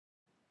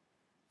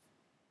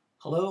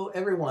Hello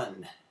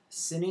everyone,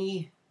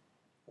 Cine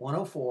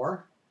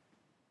 104.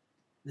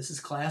 This is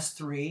class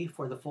 3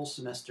 for the full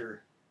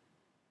semester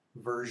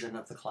version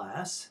of the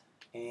class.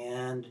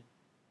 And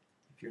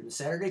if you're in the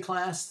Saturday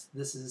class,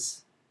 this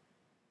is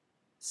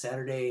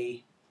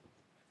Saturday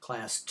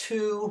class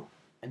 2,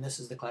 and this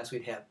is the class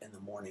we'd have in the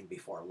morning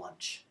before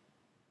lunch.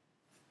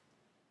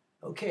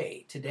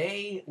 Okay,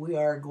 today we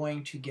are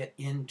going to get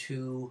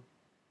into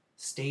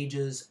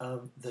stages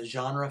of the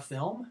genre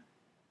film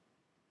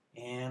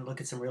and look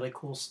at some really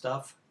cool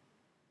stuff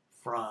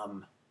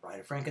from Bride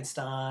of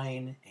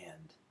Frankenstein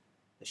and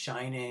The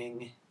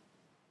Shining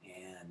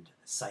and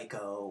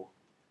Psycho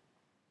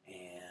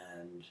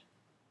and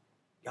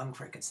Young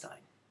Frankenstein.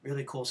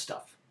 Really cool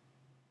stuff.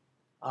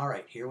 All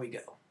right, here we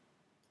go.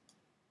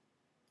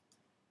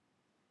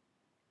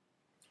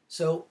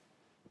 So,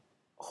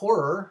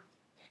 horror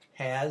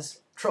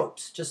has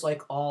tropes, just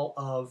like all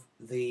of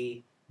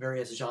the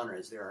various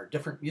genres. There are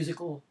different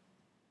musical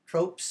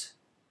tropes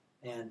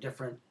and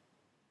different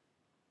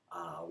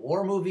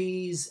war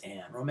movies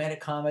and romantic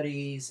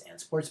comedies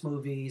and sports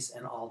movies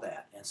and all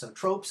that. And so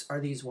tropes are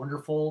these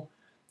wonderful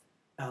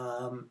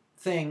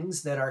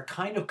things that are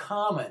kind of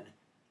common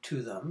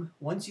to them.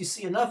 Once you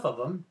see enough of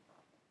them,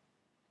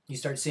 you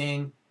start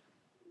seeing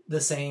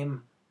the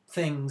same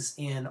things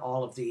in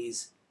all of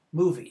these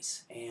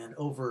movies. And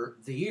over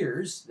the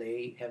years,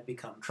 they have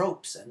become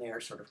tropes, and they are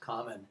sort of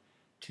common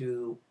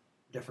to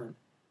different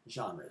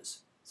genres.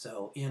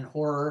 So in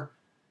horror,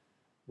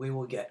 we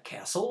will get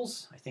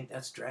castles. I think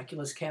that's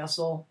Dracula's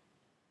castle.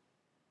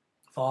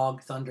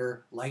 Fog,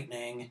 thunder,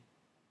 lightning,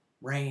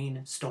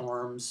 rain,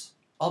 storms,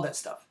 all that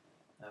stuff.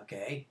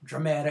 Okay,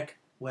 dramatic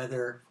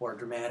weather for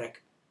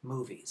dramatic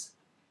movies.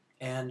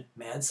 And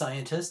mad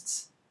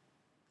scientists,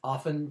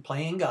 often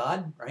playing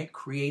God, right?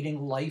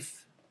 Creating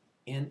life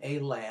in a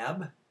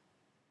lab,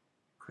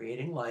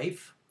 creating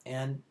life,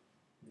 and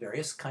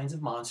various kinds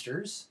of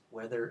monsters,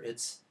 whether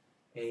it's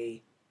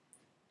a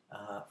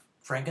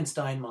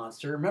Frankenstein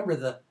monster. Remember,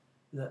 the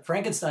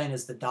Frankenstein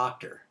is the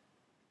doctor,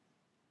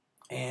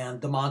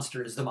 and the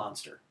monster is the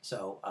monster.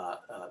 So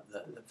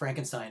the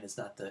Frankenstein is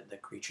not the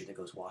creature that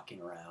goes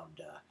walking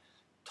around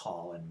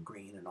tall and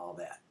green and all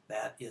that.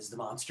 That is the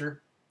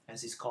monster,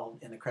 as he's called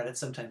in the credits,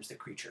 sometimes the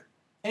creature.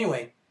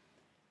 Anyway,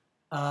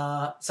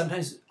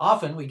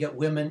 often we get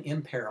women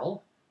in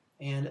peril,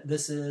 and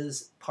this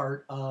is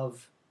part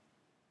of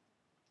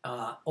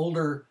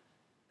older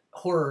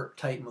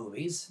horror-type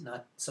movies,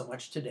 not so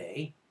much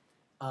today.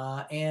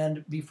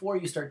 And before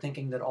you start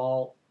thinking that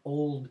all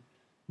old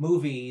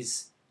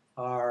movies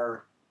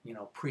are,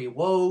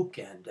 pre-woke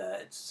and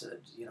it's,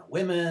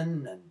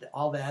 women and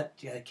all that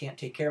can't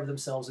take care of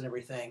themselves and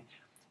everything,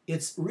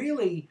 it's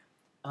really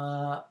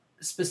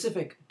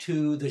specific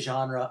to the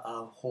genre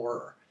of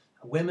horror.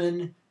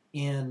 Women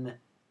in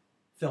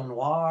film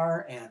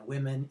noir and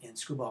women in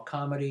screwball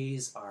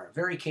comedies are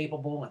very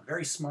capable and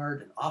very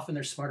smart, and often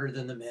they're smarter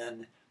than the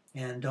men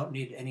and don't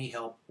need any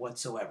help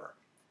whatsoever.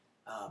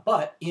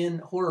 But in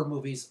horror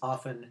movies,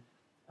 often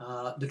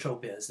the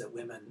trope is that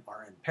women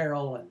are in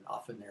peril, and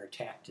often they're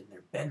attacked in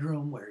their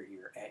bedroom where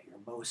you're at your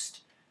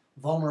most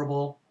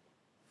vulnerable.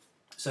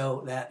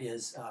 So that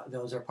is,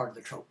 those are part of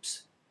the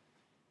tropes.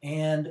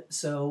 And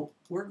so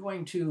we're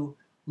going to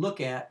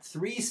look at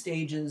 3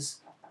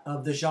 stages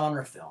of the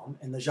genre film,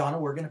 and the genre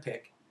we're going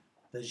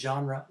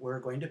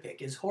to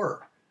pick is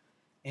horror.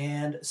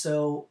 And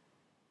so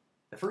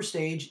the first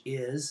stage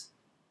is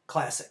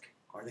classic,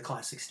 or the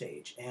classic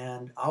stage.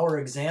 And our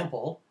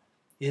example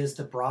is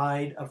The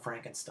Bride of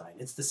Frankenstein.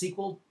 It's the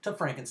sequel to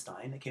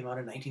Frankenstein that came out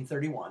in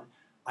 1931.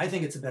 I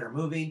think it's a better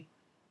movie.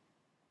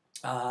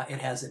 It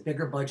has a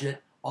bigger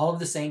budget, all of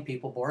the same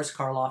people, Boris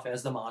Karloff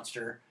as the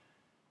monster,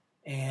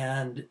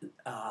 and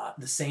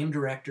the same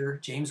director,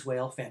 James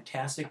Whale,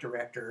 fantastic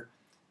director,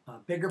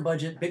 bigger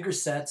budget, bigger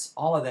sets,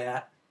 all of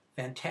that,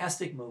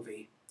 fantastic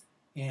movie.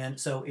 And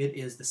so it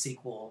is the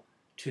sequel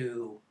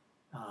to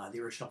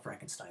the original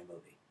Frankenstein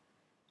movie.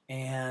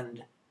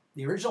 And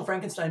the original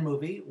Frankenstein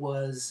movie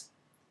was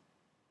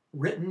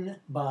written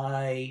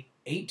by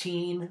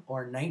 18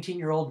 or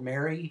 19-year-old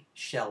Mary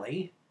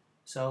Shelley.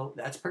 So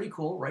that's pretty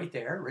cool right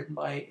there. Written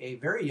by a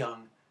very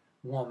young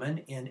woman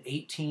in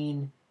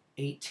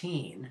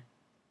 1818,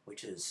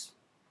 which is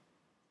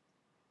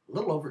a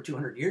little over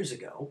 200 years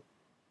ago.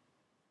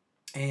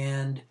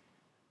 And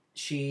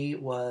she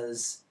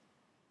was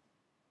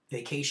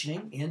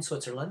vacationing in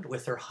Switzerland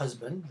with her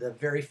husband, the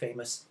very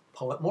famous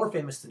poet, more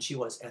famous than she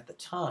was at the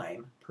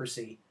time,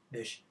 Percy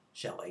Bysshe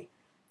Shelley.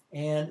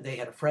 And they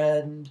had a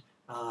friend,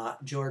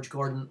 George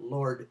Gordon,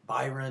 Lord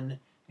Byron,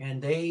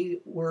 and they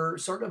were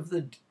sort of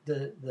the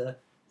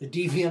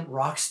deviant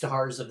rock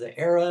stars of the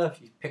era.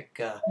 If you pick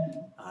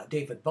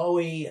David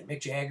Bowie and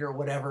Mick Jagger or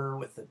whatever,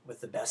 with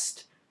the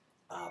best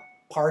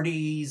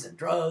parties and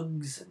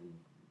drugs and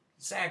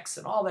sex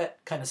and all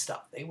that kind of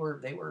stuff. They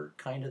were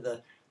kind of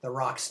the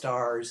rock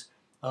stars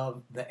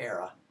of the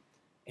era.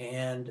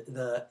 And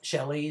the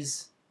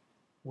Shelleys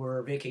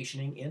were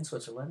vacationing in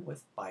Switzerland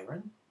with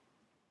Byron,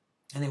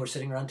 and they were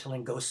sitting around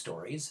telling ghost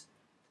stories.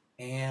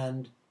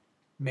 And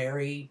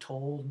Mary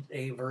told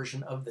a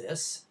version of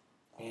this,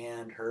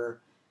 and her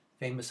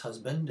famous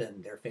husband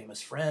and their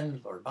famous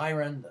friend, Lord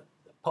Byron, the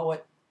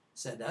poet,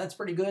 said, "That's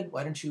pretty good.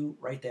 Why don't you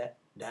write that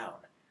down?"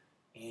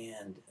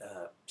 And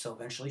so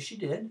eventually she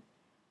did,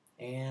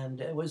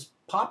 and it was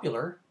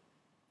popular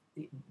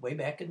way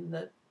back in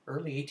the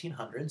early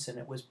 1800s, and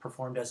it was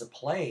performed as a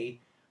play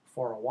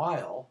for a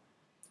while.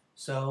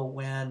 So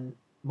when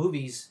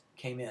movies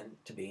came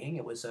into being,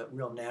 it was a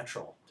real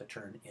natural to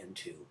turn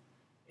into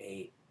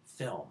a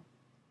film.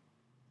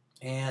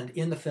 And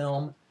in the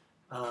film,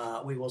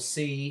 we will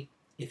see,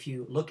 if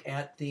you look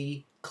at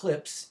the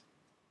clips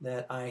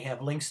that I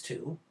have links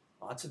to,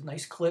 lots of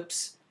nice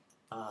clips.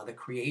 The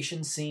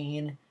creation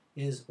scene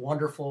is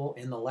wonderful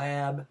in the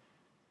lab.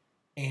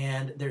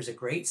 And there's a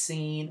great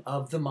scene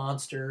of the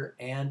monster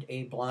and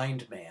a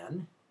blind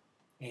man.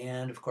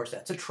 And of course,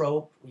 that's a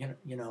trope.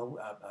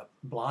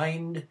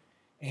 Blind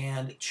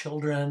and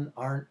children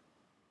aren't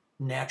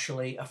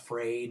naturally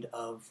afraid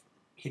of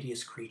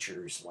hideous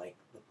creatures like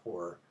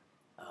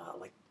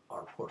like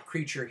our poor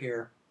creature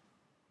here.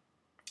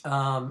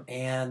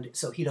 And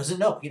so he doesn't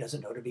know. He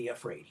doesn't know to be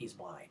afraid. He's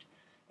blind.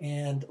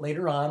 And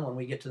later on, when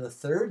we get to the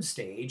third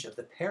stage of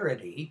the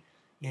parody,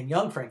 in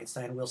Young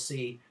Frankenstein, we'll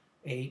see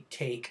a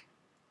take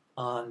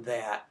on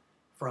that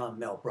from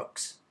Mel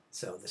Brooks.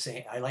 So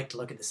I like to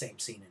look at the same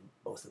scene in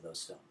both of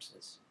those films.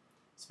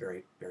 It's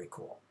very, very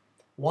cool.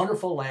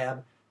 Wonderful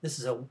lab. This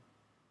is a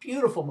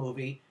beautiful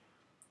movie.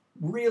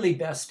 Really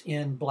best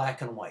in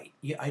black and white.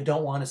 I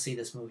don't want to see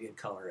this movie in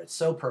color. It's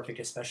so perfect,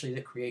 especially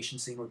the creation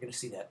scene. We're going to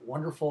see that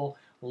wonderful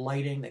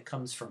lighting that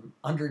comes from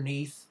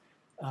underneath,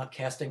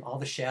 casting all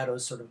the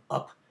shadows sort of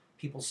up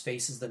people's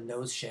faces, the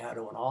nose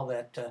shadow and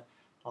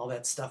all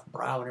that stuff,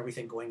 brow and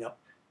everything going up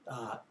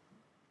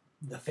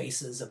the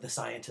faces of the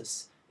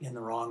scientists in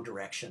the wrong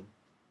direction.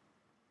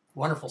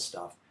 Wonderful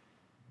stuff.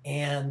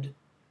 And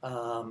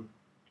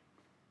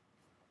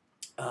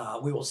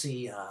we will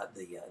see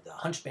the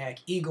hunchback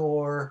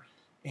Igor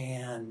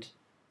and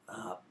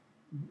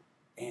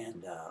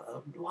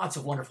lots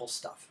of wonderful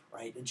stuff,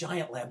 right? The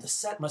giant lab. The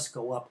set must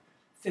go up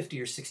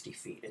 50 or 60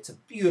 feet. It's a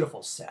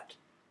beautiful set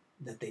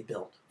that they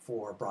built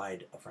for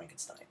Bride of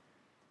Frankenstein.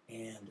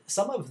 And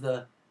some of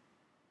the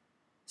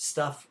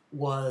stuff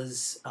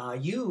was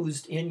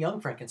used in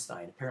Young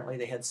Frankenstein. Apparently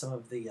they had some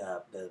of the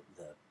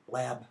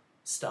lab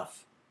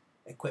stuff,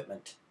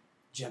 equipment,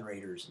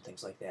 generators and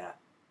things like that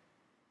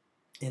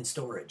in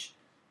storage.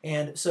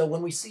 And so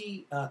when we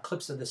see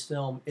clips of this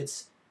film,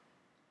 it's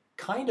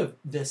kind of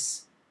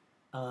this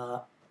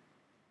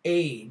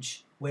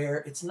age where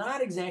it's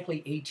not exactly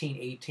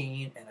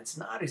 1818 and it's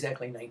not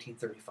exactly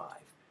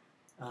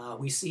 1935.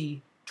 We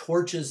see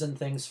torches and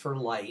things for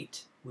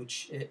light,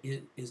 which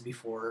is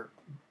before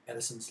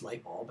Edison's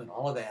light bulb and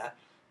all of that.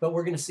 But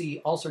we're going to see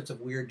all sorts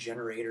of weird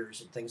generators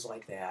and things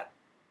like that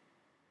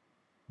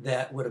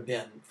that would have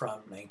been from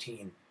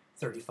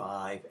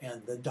 1935,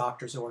 and the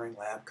doctors are wearing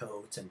lab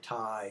coats and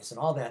ties and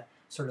all that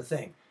sort of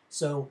thing.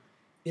 So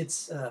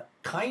it's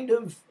kind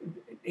of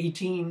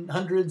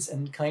 1800s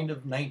and kind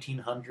of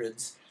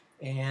 1900s,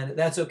 and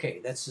that's okay.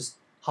 That's just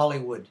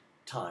Hollywood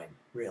time,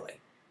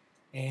 really.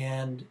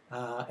 And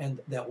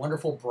that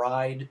wonderful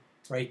bride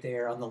right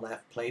there on the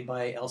left, played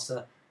by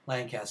Elsa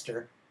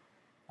Lancaster,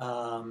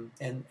 and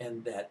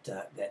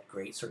that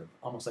great sort of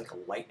almost like a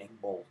lightning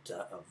bolt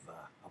of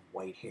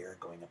white hair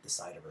going up the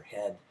side of her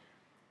head.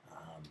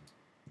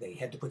 They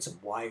had to put some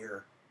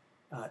wire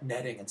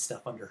netting and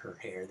stuff under her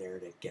hair there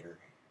to get her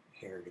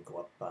hair to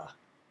go up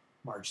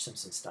Marge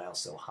Simpson style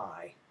so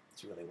high.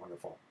 It's really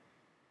wonderful.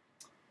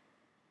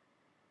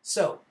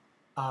 So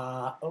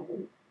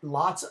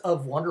lots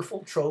of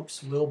wonderful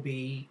tropes will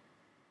be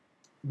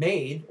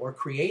made or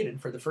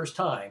created for the first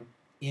time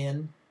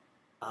in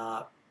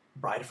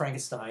Bride of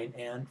Frankenstein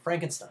and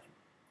Frankenstein,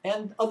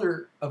 and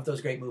other of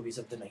those great movies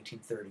of the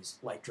 1930s,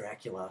 like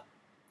Dracula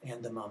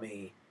and The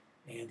Mummy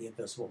and The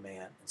Invisible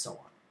Man and so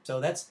on. So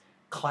that's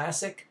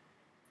classic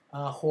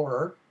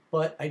horror,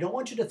 but I don't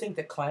want you to think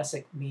that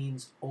classic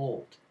means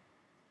old,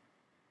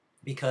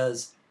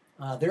 because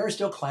there are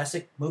still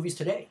classic movies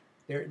today.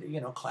 There,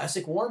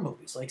 classic war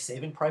movies like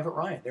Saving Private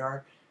Ryan. There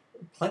are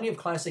plenty of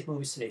classic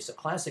movies today. So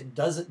classic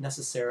doesn't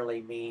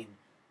necessarily mean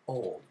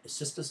old. It's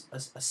just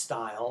a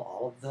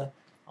style.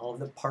 All of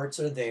the parts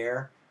are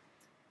there,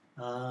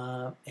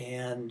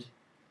 and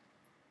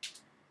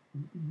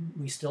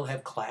we still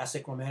have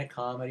classic romantic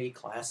comedy,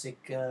 classic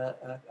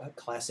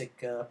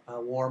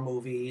war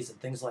movies, and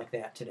things like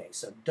that today.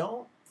 So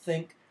don't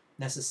think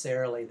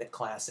necessarily that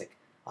classic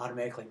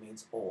automatically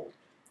means old.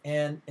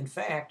 And in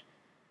fact,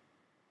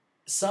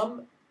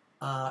 some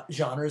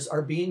genres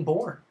are being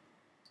born.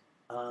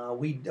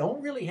 We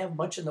don't really have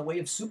much in the way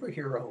of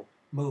superhero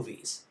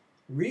movies,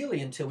 really,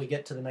 until we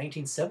get to the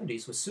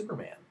 1970s with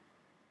Superman.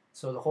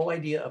 So the whole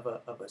idea of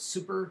a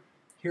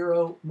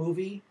superhero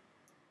movie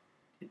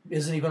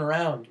isn't even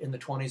around in the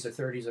 20s or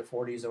 30s or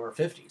 40s or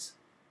 50s.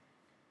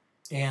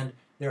 And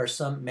there are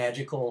some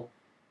magical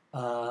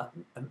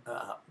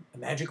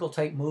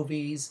type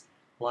movies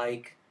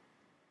like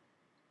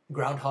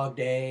Groundhog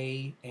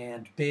Day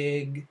and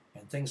Big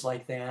and things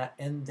like that,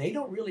 and they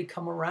don't really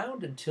come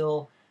around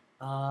until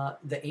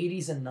the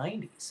 80s and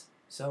 90s.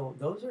 So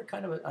those are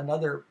kind of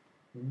another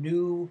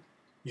new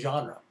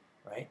genre,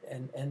 right?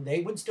 And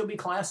they would still be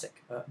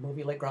classic. A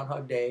movie like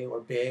Groundhog Day or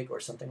Big or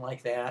something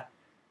like that.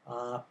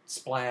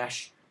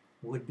 Splash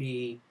would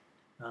be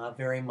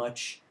very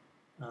much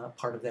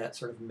part of that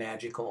sort of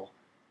magical.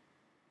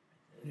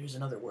 There's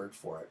another word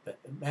for it, but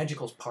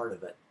magical's part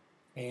of it.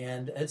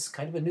 And it's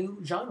kind of a new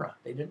genre.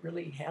 They didn't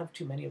really have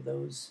too many of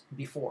those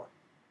before.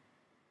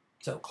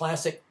 So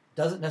classic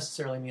doesn't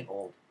necessarily mean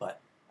old, but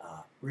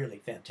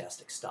really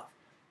fantastic stuff.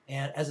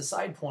 And as a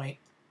side point,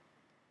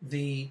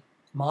 the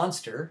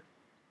monster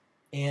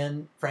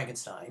in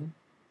Frankenstein,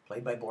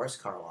 played by Boris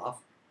Karloff,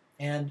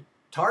 and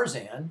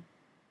Tarzan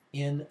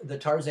in the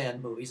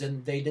Tarzan movies,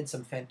 and they did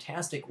some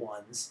fantastic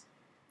ones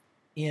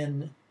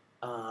in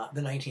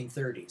the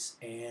 1930s.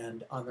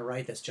 And on the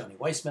right, that's Johnny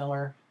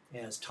Weissmuller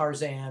as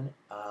Tarzan.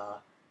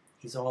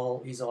 He's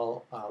all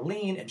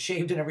lean and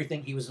shaved and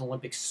everything. He was an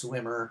Olympic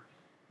swimmer,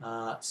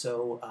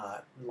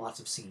 so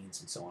lots of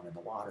scenes and so on in the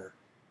water.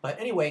 But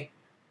anyway,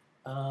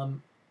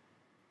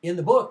 in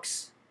the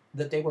books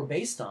that they were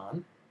based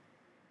on,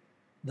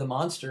 the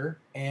monster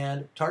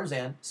and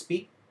Tarzan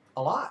speak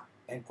a lot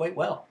and quite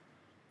well.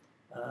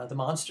 The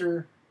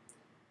monster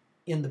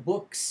in the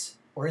books,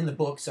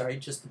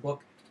 just the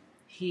book,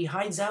 he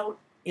hides out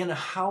in a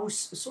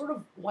house, sort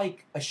of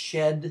like a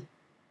shed,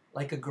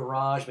 like a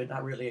garage, but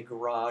not really a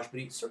garage, but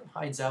he sort of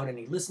hides out and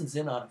he listens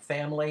in on a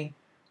family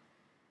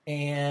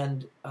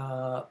and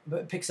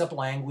picks up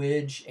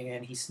language,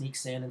 and he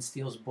sneaks in and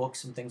steals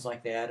books and things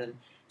like that, and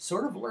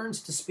sort of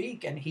learns to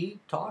speak, and he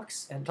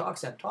talks and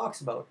talks and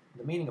talks about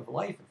the meaning of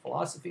life and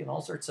philosophy and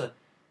all sorts of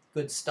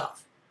good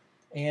stuff.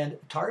 And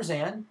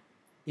Tarzan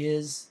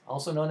is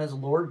also known as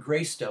Lord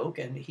Greystoke,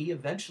 and he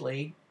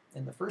eventually,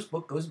 in the first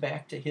book, goes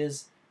back to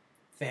his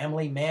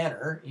family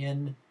manor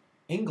in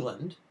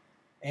England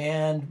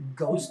and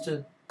goes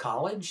to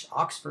college,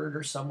 Oxford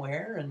or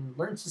somewhere, and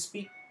learns to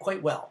speak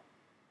quite well.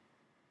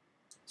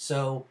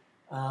 So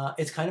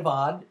it's kind of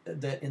odd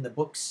that in the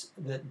books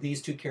that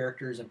these two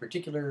characters in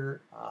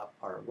particular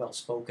are well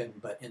spoken,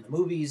 but in the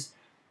movies,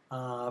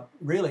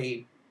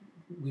 really,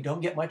 we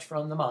don't get much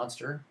from the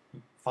monster.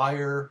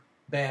 Fire,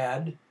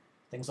 bad,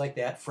 things like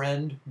that.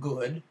 Friend,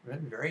 good.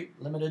 Very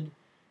limited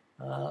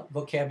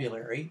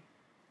vocabulary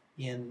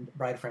in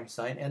Bride of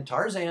Frankenstein. And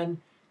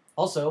Tarzan,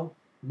 also,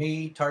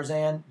 me,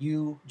 Tarzan,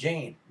 you,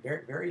 Jane.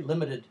 Very, very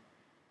limited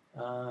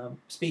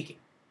speaking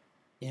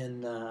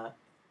in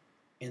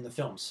the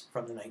films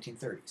from the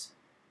 1930s.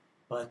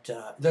 But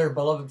they're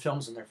beloved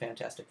films and they're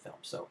fantastic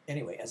films. So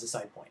anyway, as a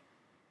side point.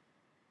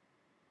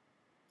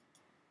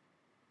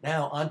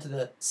 Now on to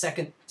the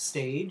second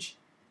stage,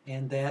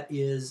 and that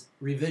is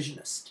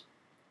revisionist.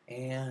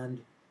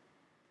 And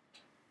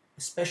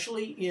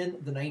especially in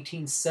the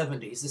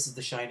 1970s, this is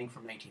The Shining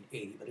from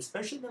 1980, but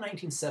especially in the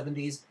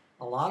 1970s,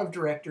 a lot of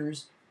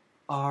directors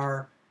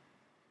are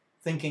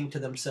thinking to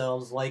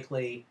themselves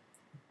likely,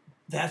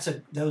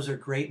 those are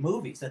great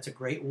movies. That's a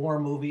great war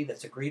movie.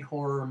 That's a great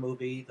horror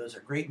movie. Those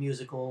are great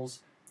musicals.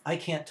 I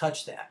can't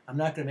touch that. I'm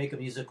not going to make a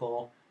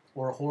musical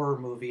or a horror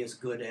movie as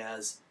good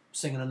as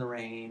Singing in the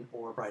Rain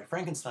or Bride of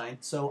Frankenstein,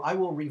 so I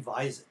will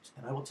revise it,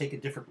 and I will take a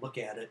different look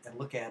at it and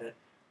look at it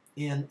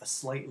in a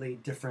slightly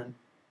different,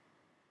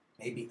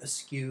 maybe a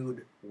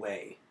skewed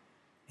way,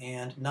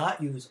 and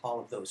not use all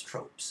of those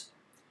tropes.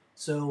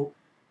 So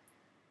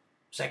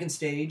second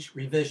stage,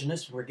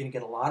 revisionist. We're going to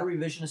get a lot of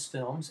revisionist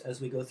films as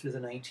we go through the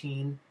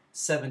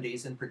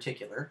 1970s in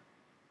particular.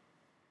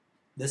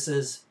 This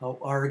is,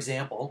 our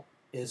example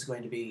is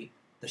going to be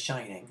The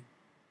Shining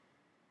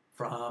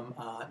from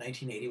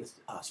 1980 with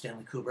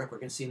Stanley Kubrick. We're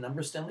going to see a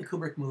number of Stanley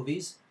Kubrick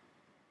movies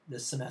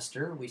this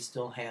semester. We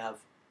still have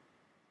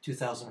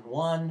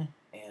 2001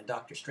 and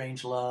Dr.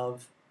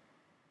 Strangelove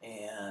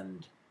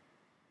and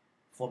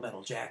Full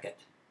Metal Jacket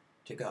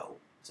to go.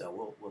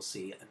 So we'll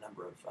see a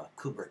number of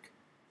Kubrick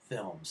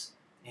films.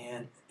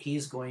 And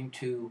he's going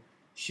to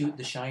shoot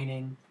The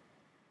Shining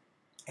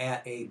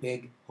at a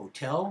big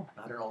hotel,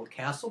 not an old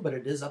castle, but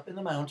it is up in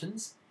the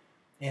mountains.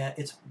 And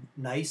it's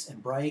nice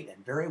and bright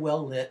and very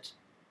well lit.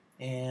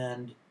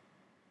 And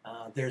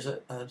there's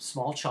a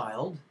small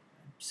child,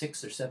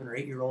 6 or 7 or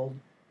 8-year-old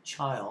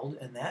child,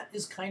 and that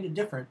is kind of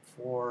different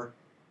for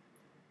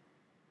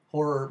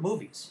horror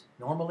movies.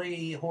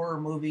 Normally,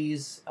 horror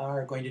movies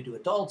are going to do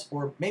adults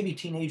or maybe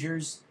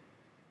teenagers,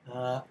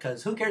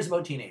 because who cares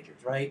about teenagers,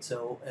 right?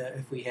 So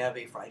if we have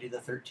a Friday the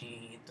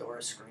 13th or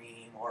a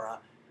Scream or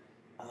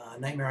a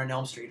Nightmare on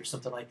Elm Street or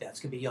something like that,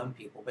 it's going to be young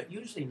people, but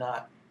usually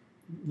not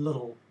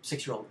little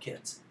 6-year-old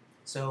kids.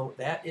 So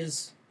that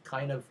is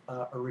kind of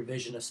a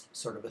revisionist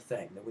sort of a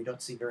thing that we don't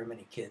see very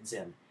many kids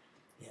in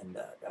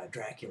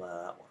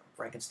Dracula or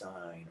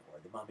Frankenstein or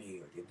The Mummy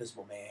or The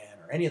Invisible Man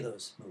or any of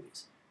those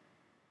movies.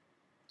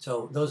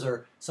 So those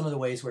are some of the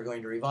ways we're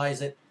going to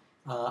revise it.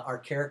 Our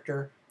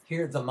character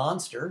here, the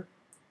monster,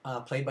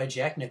 played by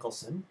Jack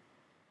Nicholson,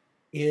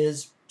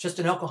 is just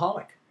an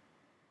alcoholic.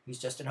 He's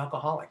just an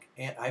alcoholic.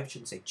 And I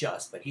shouldn't say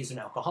just, but he's an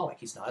alcoholic.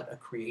 He's not a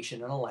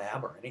creation in a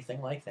lab or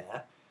anything like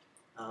that.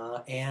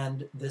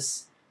 And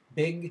this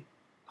big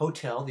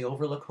hotel, the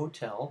Overlook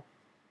Hotel,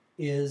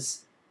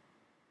 is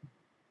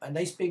a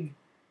nice big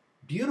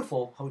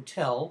beautiful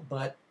hotel,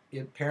 but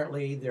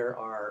apparently there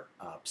are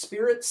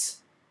spirits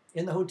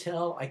in the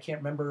hotel. I can't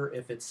remember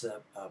if it's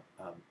a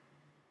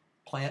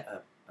plant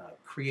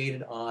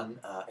created on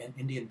an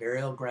Indian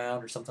burial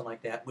ground or something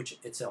like that, which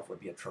itself would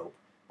be a trope,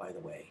 by the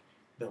way,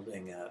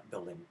 building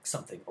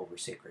something over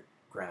sacred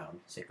ground,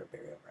 sacred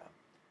burial ground.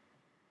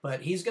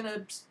 But he's going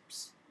to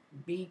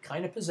be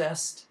kind of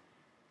possessed,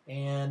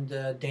 and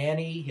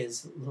Danny,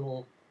 his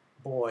little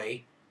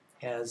boy,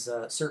 has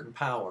certain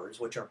powers,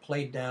 which are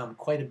played down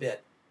quite a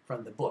bit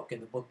from the book. In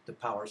the book, the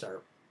powers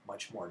are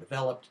much more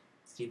developed.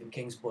 Stephen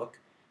King's book.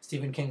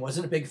 Stephen King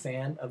wasn't a big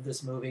fan of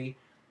this movie,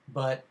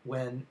 but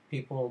when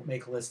people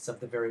make lists of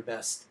the very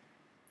best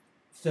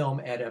film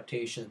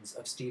adaptations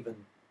of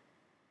Stephen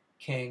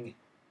King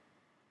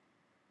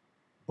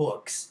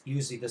books,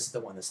 usually this is the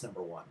one that's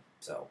number one.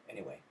 So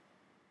anyway,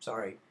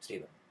 sorry,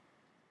 Stephen.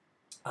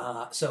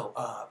 So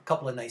a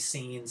couple of nice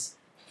scenes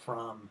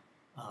from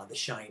The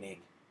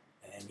Shining.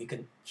 And you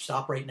can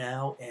stop right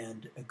now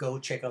and go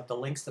check out the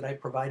links that I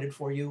provided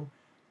for you,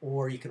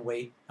 or you can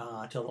wait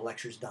till the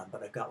lecture's done.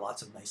 But I've got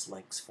lots of nice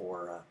links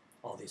for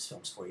all these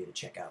films for you to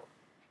check out.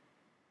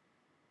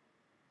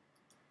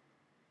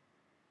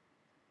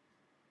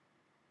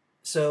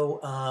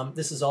 So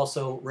this is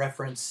also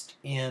referenced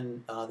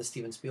in the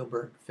Steven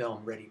Spielberg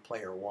film Ready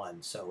Player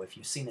One. So if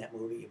you've seen that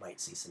movie, you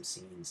might see some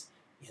scenes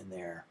in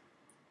there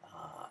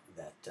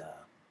that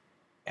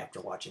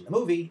after watching the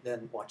movie,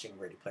 then watching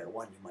Ready Player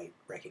One, you might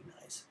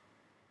recognize.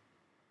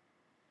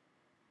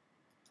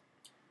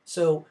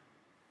 So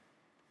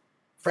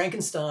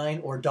Frankenstein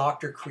or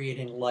Doctor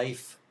Creating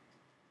Life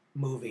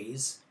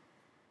movies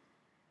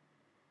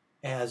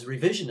as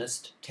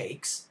revisionist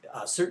takes,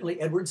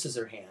 certainly Edward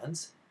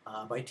Scissorhands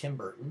by Tim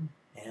Burton,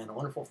 and a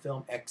wonderful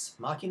film Ex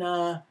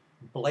Machina,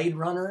 Blade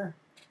Runner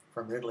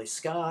from Ridley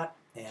Scott,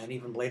 and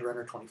even Blade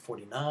Runner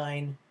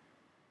 2049.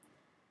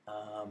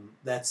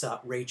 That's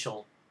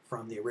Rachel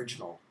from the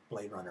original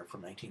Blade Runner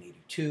from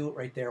 1982,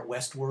 right there.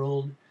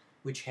 Westworld,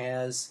 which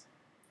has,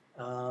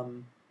 I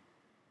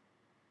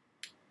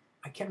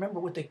can't remember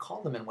what they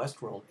call them in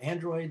Westworld.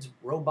 Androids,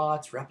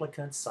 robots,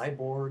 replicants,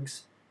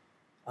 cyborgs.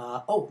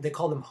 They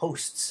call them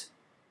hosts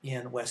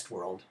in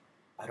Westworld.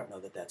 I don't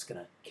know that that's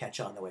going to catch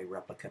on the way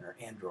replicant or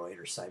android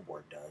or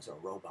cyborg does, or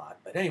robot.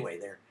 But anyway,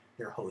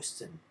 they're hosts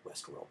in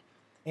Westworld.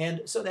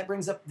 And so that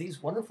brings up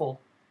these wonderful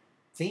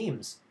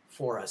themes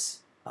for us.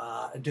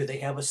 Do they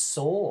have a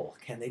soul?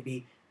 Can they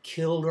be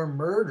killed or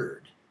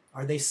murdered?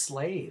 Are they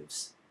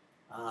slaves?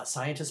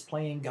 Scientists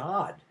playing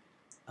God,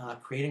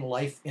 creating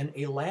life in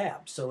a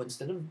lab. So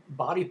instead of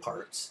body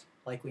parts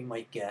like we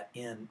might get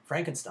in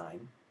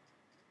Frankenstein,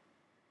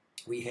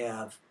 we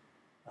have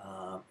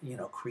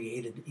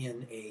created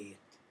in a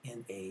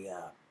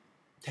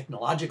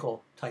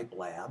technological type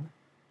lab.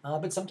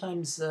 But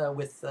sometimes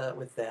with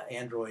the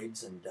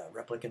androids and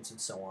replicants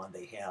and so on,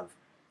 they have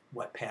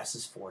what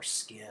passes for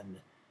skin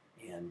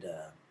and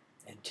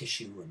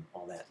tissue and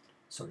all that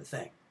sort of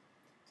thing.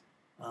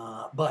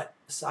 But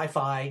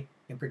sci-fi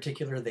in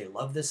particular, they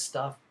love this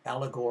stuff,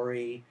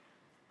 allegory,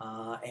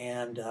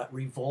 and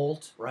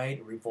revolt,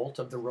 right? Revolt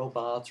of the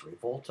robots,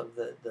 revolt of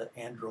the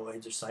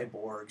androids or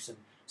cyborgs and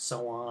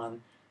so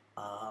on.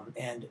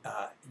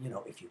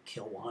 If you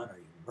kill one, are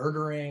you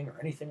murdering or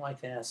anything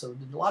like that? So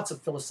lots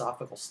of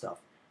philosophical stuff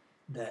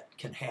that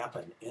can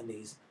happen in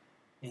these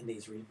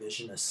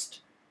revisionist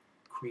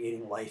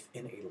creating life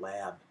in a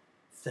lab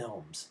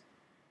films.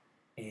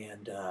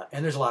 And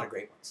there's a lot of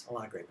great ones,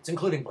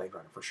 including Blade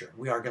Runner for sure.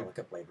 We are going to look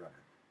at Blade Runner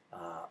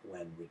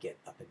when we get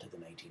up into the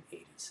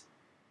 1980s.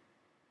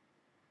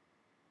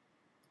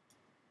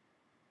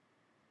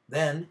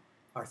 Then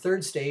our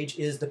third stage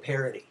is the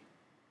parody.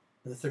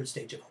 The third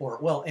stage of horror.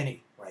 Well,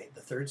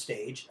 the third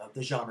stage of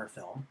the genre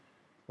film,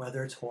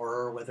 whether it's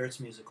horror, whether it's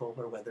musical,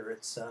 or whether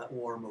it's a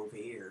war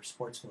movie or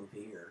sports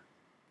movie or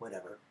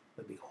whatever,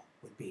 would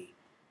be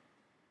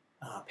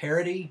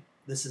parody.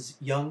 This is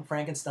Young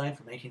Frankenstein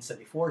from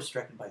 1974,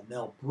 directed by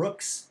Mel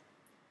Brooks.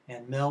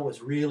 And Mel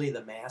was really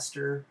the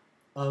master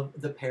of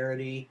the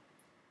parody.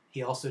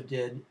 He also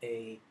did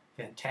a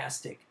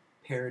fantastic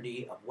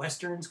parody of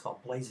Westerns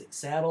called Blazing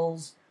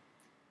Saddles.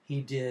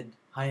 He did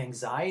High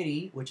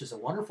Anxiety, which is a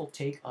wonderful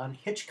take on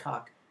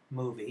Hitchcock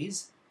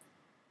movies.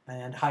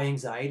 And High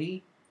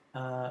Anxiety,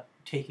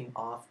 taking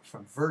off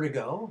from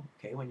Vertigo.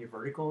 Okay, when you're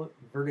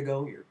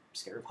Vertigo, you're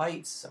scared of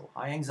heights. So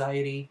High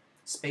Anxiety,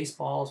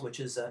 Spaceballs, which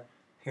is a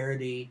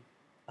parody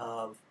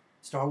of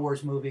Star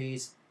Wars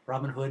movies.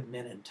 Robin Hood,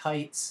 Men in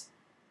Tights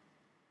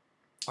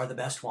are the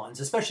best ones,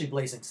 especially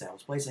Blazing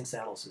Saddles. Blazing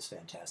Saddles is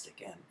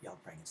fantastic, and Young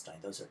Frankenstein.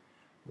 Those are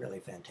really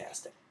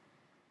fantastic.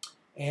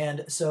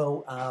 And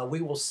so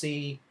we will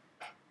see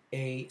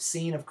a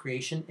scene of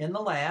creation in the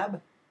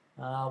lab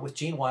with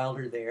Gene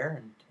Wilder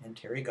there and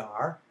Terry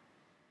Garr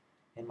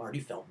and Marty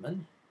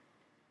Feldman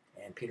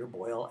and Peter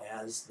Boyle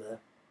as the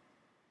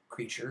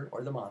creature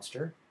or the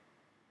monster,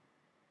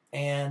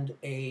 and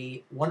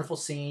a wonderful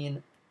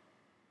scene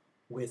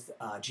with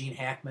Gene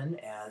Hackman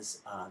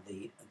as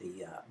the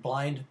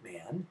blind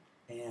man,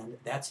 and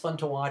that's fun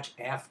to watch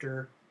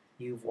after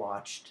you've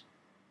watched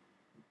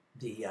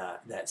the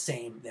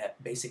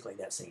basically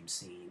that same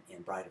scene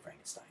in Bride of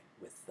Frankenstein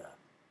with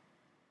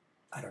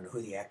I don't know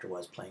who the actor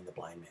was playing the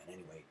blind man.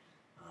 Anyway,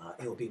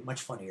 it will be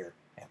much funnier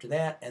after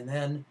that, and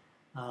then.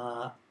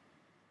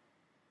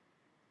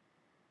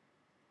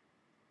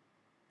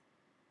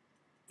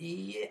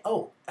 Yeah,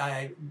 oh,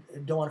 I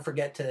don't want to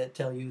forget to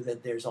tell you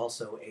that there's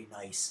also a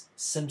nice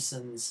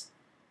Simpsons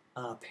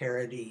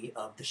parody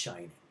of The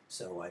Shining.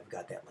 So I've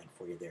got that link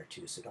for you there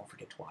too. So don't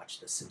forget to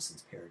watch the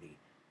Simpsons parody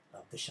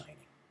of The Shining.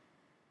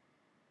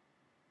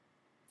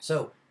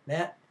 So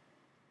that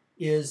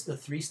is the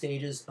 3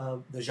 stages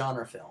of the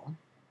genre film.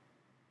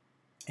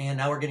 And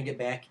now we're going to get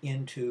back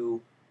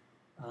into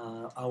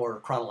our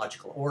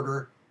chronological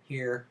order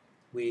here.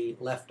 We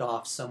left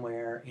off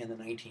somewhere in the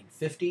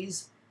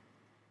 1950s.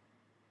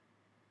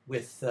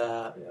 With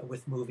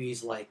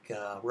movies like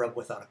Rub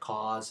Without a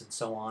Cause and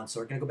so on. So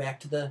we're going to go back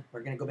to the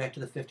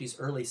 50s,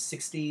 early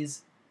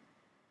 60s,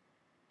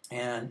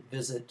 and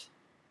visit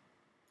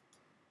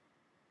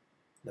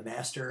the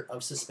master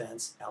of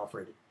suspense,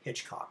 Alfred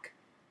Hitchcock.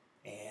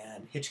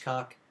 And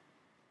Hitchcock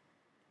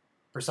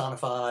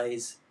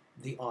personifies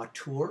the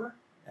auteur.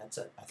 That's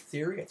a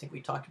theory. I think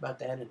we talked about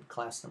that in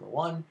class number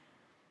 1.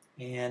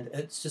 And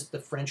it's just the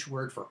French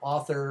word for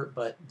author,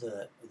 but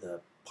the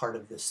part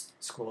of this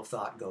school of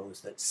thought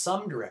goes that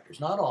some directors,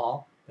 not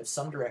all, but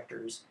some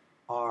directors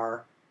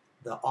are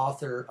the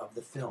author of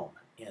the film.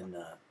 In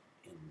the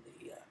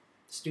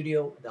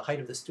studio, the height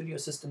of the studio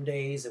system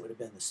days, it would have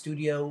been the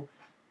studio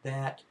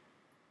that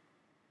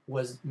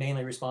was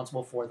mainly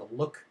responsible for the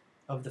look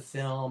of the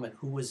film and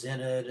who was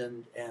in it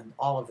and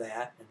all of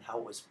that and how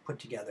it was put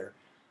together.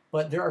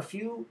 But there are a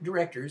few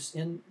directors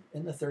in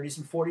the 30s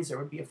and 40s. There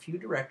would be a few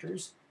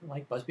directors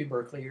like Busby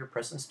Berkeley or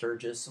Preston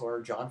Sturgis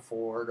or John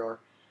Ford or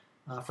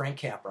Frank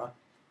Capra.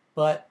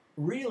 But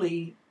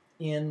really,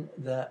 in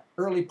the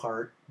early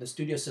part, the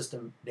studio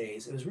system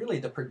days, it was really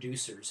the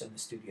producers in the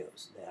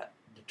studios that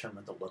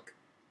determined the look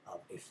of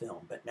a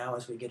film. But now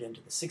as we get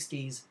into the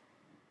 60s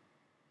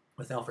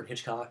with Alfred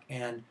Hitchcock,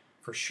 and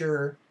for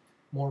sure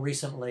more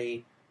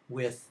recently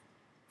with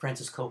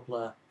Francis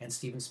Coppola and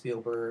Steven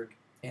Spielberg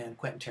and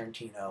Quentin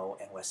Tarantino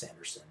and Wes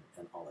Anderson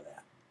and all of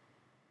that.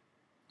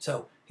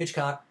 So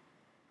Hitchcock,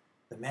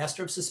 the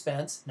master of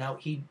suspense. Now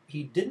he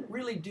didn't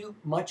really do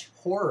much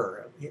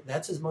horror.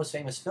 That's his most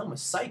famous film,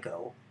 is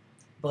Psycho,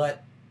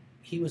 but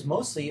he was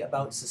mostly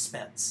about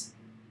suspense.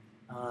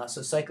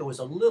 So Psycho was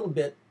a little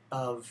bit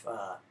of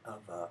a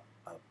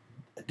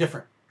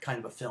different kind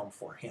of a film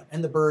for him.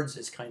 And The Birds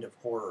is kind of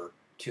horror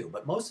too,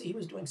 but mostly he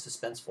was doing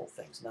suspenseful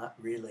things, not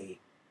really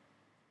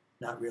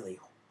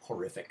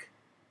horrific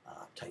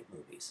type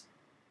movies.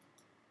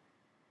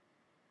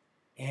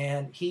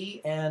 And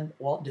he and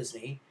Walt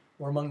Disney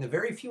were among the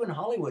very few in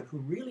Hollywood who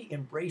really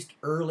embraced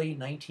early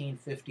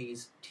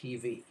 1950s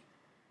TV.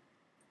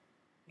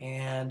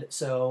 And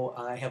so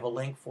I have a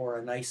link for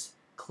a nice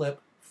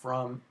clip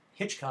from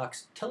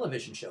Hitchcock's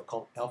television show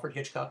called Alfred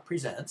Hitchcock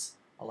Presents.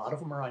 A lot of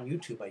them are on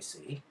YouTube, I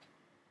see.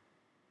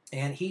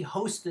 And he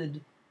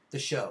hosted the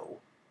show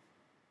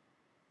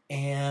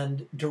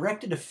and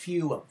directed a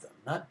few of them.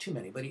 Not too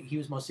many, but he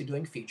was mostly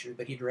doing features,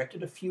 but he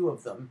directed a few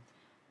of them.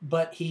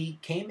 But he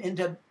came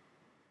into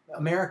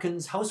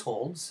Americans'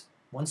 households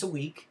once a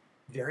week.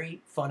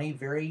 Very funny,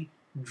 very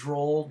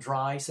droll,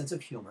 dry sense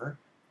of humor.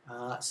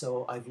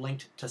 So I've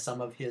linked to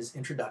some of his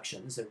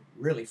introductions. They're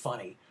really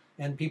funny.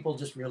 And people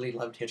just really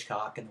loved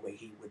Hitchcock and the way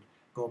he would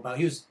go about.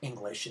 He was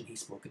English, and he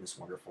spoke in this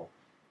wonderful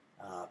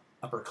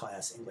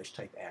upper-class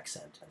English-type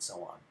accent and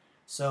so on.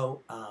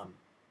 So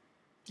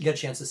you get a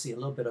chance to see a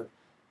little bit of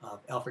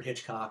Alfred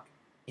Hitchcock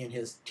in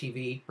his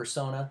TV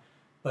persona,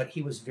 but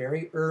he was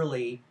very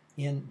early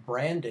in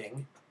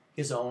branding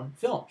his own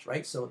films,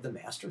 right? So the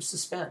master of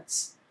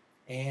suspense,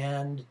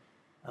 and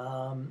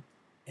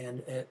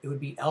it would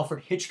be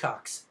Alfred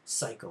Hitchcock's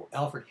Psycho,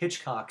 Alfred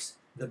Hitchcock's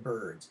The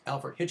Birds,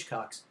 Alfred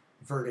Hitchcock's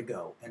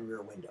Vertigo and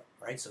Rear Window,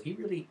 right? So he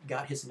really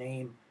got his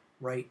name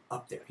right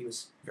up there. He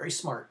was very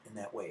smart in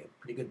that way, a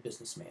pretty good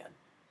businessman,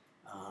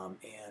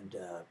 and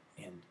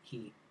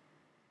he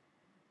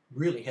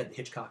really had the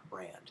Hitchcock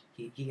brand.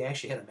 He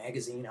actually had a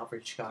magazine,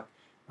 Alfred Hitchcock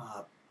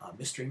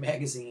Mystery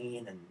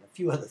Magazine, and a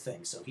few other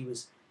things. So he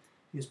was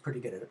pretty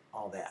good at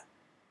all that.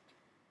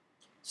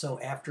 So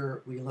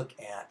after we look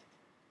at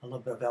a little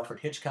bit of Alfred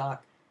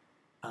Hitchcock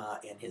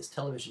and his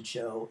television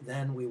show,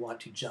 then we want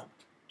to jump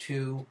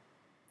to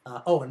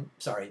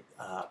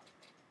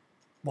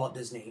Walt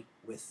Disney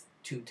with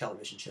 2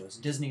 television shows: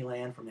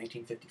 Disneyland from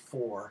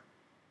 1954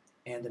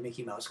 and The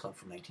Mickey Mouse Club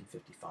from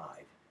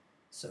 1955.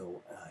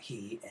 So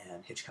he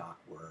and Hitchcock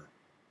were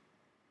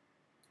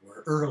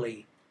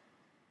early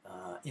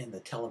in the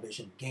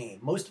television game.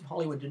 Most of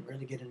Hollywood didn't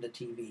really get into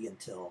TV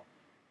until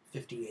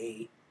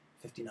 58,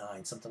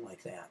 59, something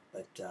like that.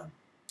 But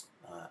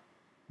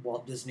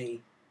Walt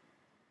Disney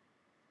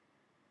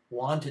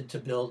wanted to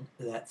build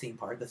that theme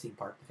park, the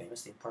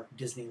famous theme park,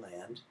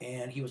 Disneyland,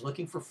 and he was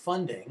looking for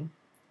funding.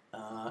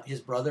 His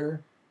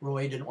brother,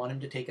 Roy, didn't want him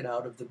to take it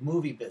out of the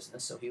movie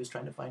business, so he was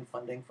trying to find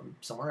funding from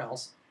somewhere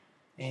else.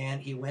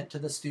 And he went to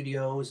the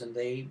studios, and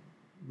they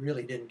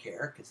really didn't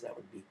care because that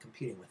would be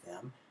competing with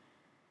them,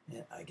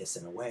 I guess,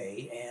 in a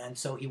way. And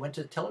so he went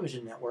to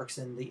television networks,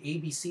 and the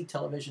ABC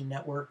television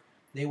network,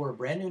 they were a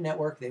brand new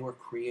network. They were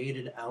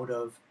created out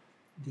of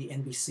the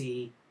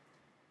NBC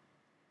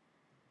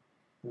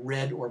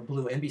Red or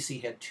Blue.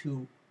 NBC had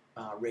two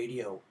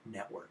radio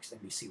networks,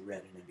 NBC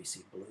Red and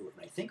NBC Blue.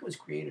 And I think it was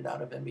created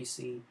out of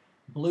NBC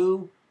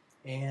Blue,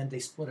 and they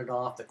split it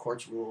off. The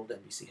courts ruled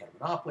NBC had a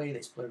monopoly.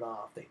 They split it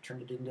off. They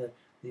turned it into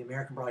the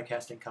American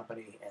Broadcasting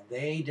Company, and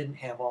they didn't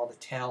have all the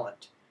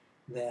talent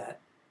that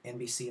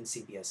NBC and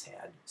CBS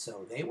had.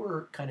 So they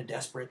were kind of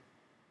desperate.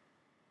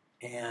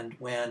 And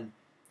when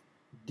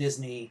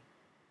Disney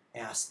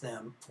asked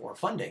them for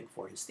funding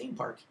for his theme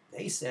park,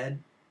 they said,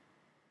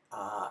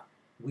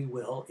 we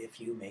will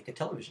if you make a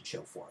television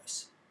show for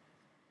us.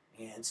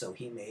 And so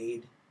he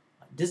made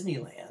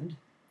Disneyland in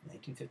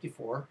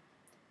 1954,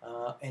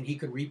 and he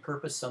could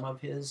repurpose some of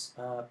his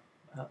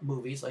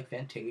movies like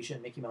Fantasia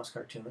and Mickey Mouse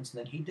cartoons.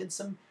 And then he did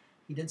some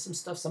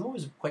stuff. Some of it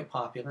was quite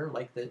popular,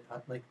 like the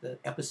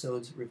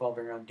episodes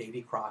revolving around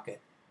Davy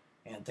Crockett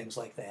and things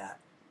like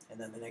that. And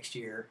then the next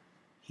year,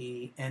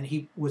 he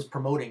was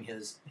promoting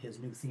his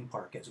new theme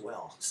park as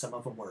well. Some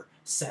of them were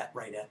set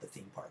right at the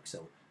theme park.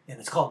 So,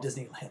 and it's called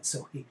Disneyland.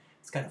 So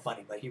it's kind of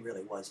funny, but he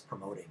really was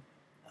promoting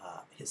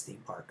his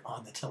theme park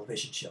on the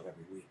television show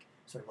every week,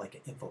 sort of like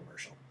an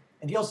infomercial.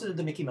 And he also did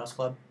the Mickey Mouse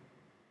Club,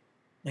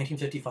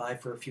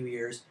 1955, for a few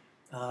years.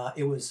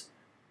 It was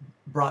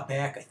brought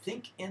back, I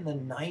think, in the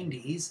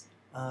 90s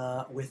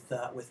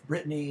with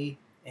Brittany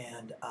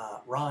and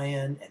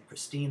Ryan and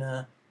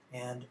Christina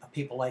and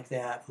people like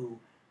that who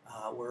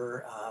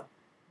were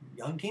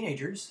young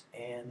teenagers,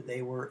 and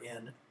they were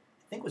in,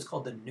 I think it was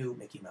called the New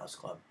Mickey Mouse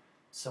Club,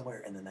 somewhere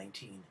in the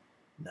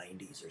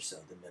 1990s or so,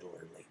 the middle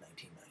or late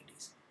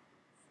 1990s.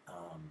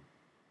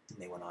 And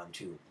they went on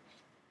to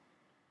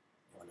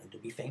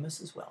be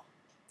famous as well.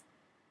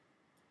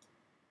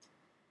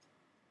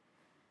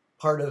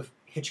 Part of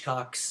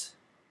Hitchcock's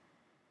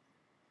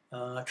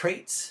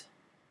traits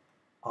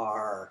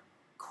are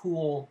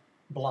cool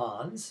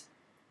blondes.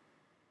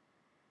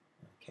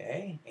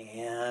 Okay,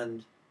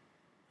 and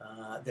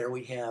there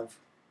we have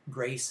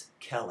Grace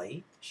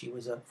Kelly. She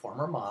was a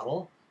former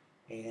model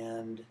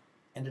and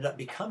ended up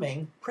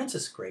becoming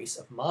Princess Grace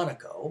of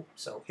Monaco.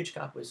 So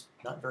Hitchcock was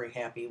not very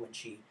happy when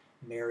she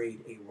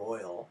married a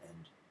royal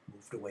and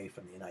moved away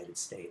from the United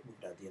States,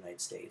 moved out of the United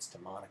States to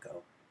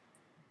Monaco,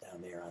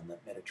 down there on the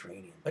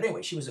Mediterranean. But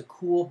anyway, she was a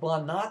cool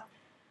blonde, not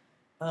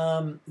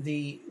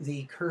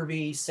the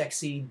curvy,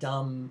 sexy,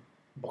 dumb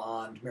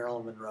blonde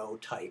Marilyn Monroe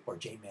type or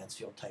Jane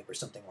Mansfield type or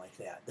something like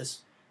that.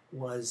 This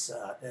was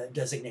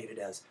designated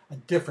as a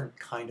different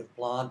kind of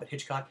blonde, but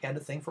Hitchcock had a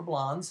thing for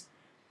blondes,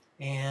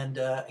 and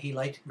he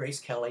liked Grace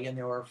Kelly, and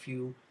there were a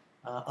few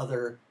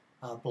other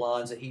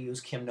blondes that he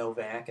used, Kim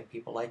Novak and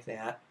people like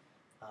that,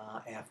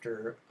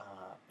 after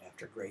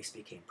Grace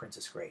became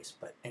Princess Grace.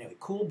 But anyway,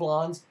 cool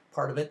blondes,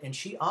 part of it, and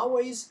she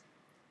always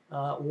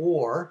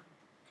wore,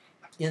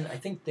 I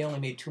think they only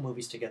made 2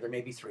 movies together,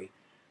 maybe 3,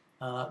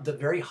 the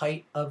very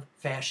height of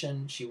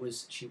fashion. She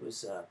was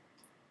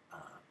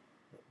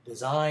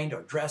designed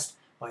or dressed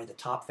by the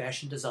top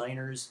fashion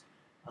designers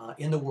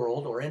in the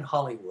world or in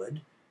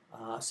Hollywood.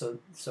 So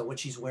what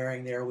she's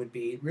wearing there would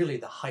be really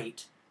the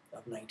height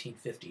of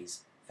 1950s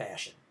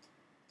fashion.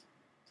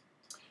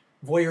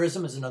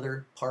 Voyeurism is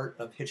another part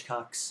of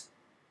Hitchcock's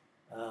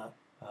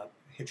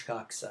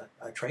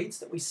traits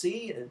that we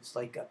see. It's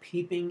like a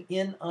peeping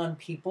in on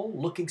people,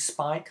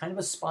 kind of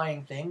a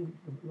spying thing,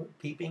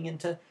 peeping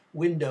into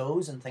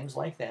windows and things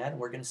like that. And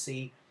we're going to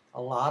see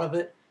a lot of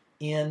it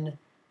in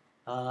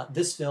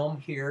this film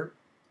here,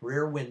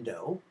 Rear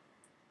Window.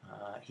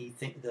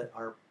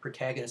 Our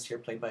protagonist here,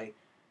 played by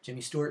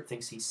Jimmy Stewart,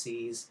 thinks he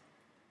sees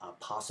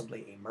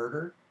possibly a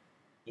murder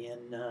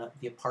in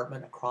the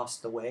apartment across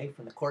the way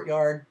from the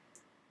courtyard.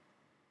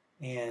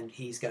 And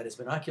he's got his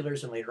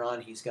binoculars, and later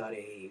on he's got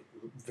a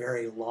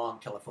very long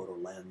telephoto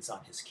lens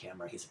on his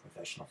camera. He's a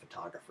professional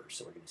photographer,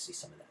 so we're going to see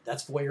some of that.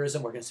 That's voyeurism.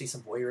 We're going to see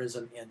some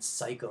voyeurism in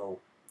Psycho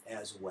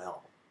as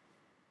well.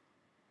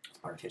 It's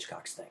part of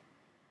Hitchcock's thing.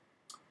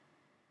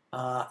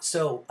 Let's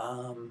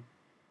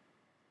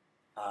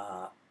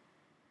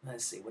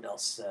see, what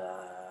else?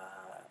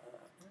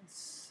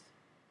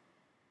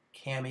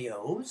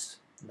 Cameos,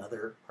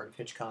 another part of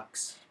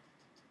Hitchcock's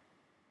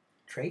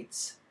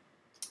traits.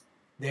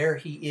 There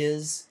he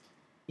is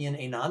in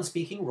a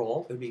non-speaking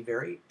role. It would be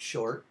very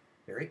short,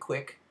 very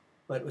quick,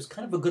 but it was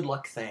kind of a good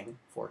luck thing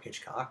for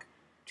Hitchcock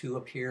to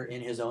appear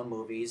in his own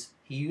movies.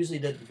 He usually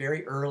did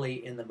very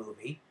early in the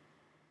movie,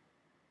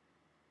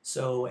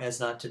 so as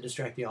not to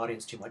distract the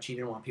audience too much. He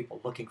didn't want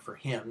people looking for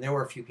him. There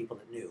were a few people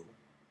that knew.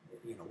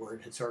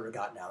 Word had sort of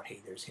gotten out, hey,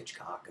 there's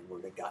Hitchcock, and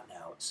word had gotten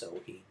out, so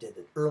he did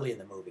it early in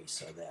the movie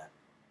so that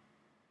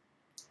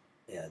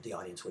the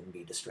audience wouldn't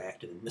be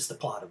distracted and miss the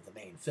plot of the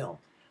main film.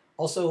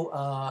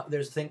 Also,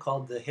 there's a thing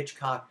called the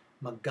Hitchcock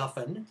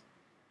MacGuffin,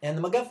 and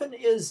the MacGuffin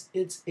is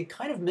it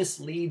kind of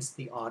misleads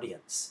the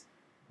audience.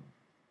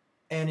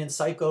 And in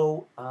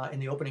Psycho, in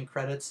the opening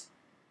credits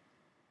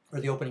or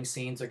the opening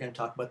scenes, they're going to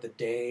talk about the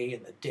day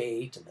and the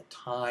date and the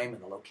time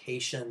and the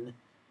location.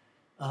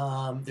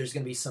 There's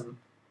going to be some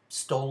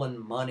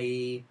stolen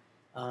money.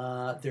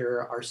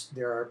 There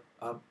are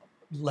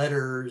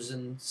letters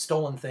and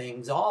stolen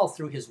things all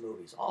through his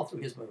movies,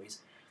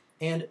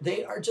 and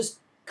they are just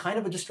kind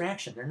of a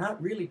distraction. They're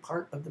not really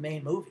part of the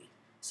main movie.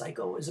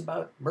 Psycho is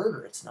about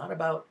murder. It's not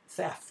about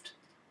theft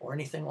or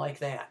anything like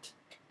that.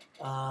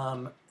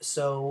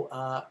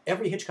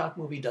 Every Hitchcock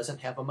movie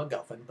doesn't have a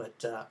MacGuffin,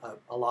 but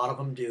a lot of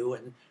them do,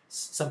 and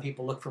some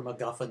people look for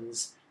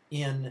MacGuffins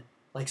in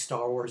like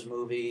Star Wars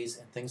movies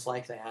and things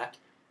like that,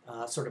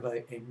 sort of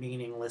a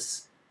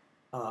meaningless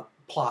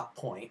plot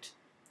point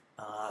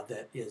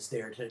that is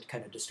there to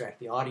kind of distract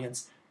the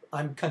audience.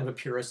 I'm kind of a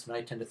purist, and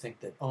I tend to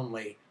think that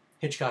only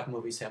Hitchcock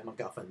movies have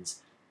MacGuffins.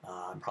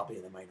 I'm probably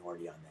in the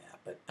minority on that,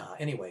 but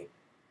anyway,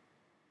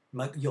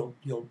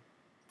 you'll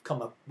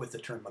come up with the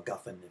term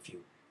MacGuffin if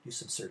you do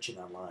some searching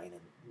online,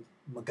 and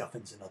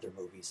MacGuffins in other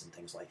movies and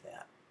things like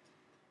that.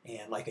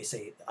 And like I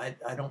say,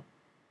 I don't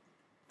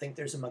think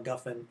there's a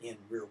MacGuffin in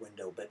Rear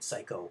Window, but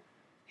Psycho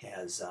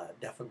has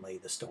definitely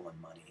the stolen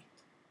money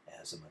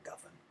as a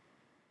MacGuffin.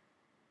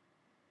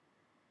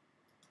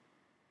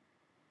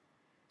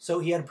 So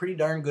he had a pretty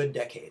darn good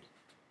decade.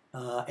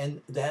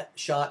 And that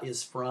shot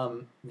is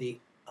from the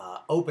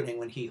opening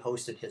when he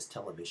hosted his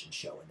television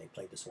show, and they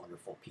played this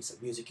wonderful piece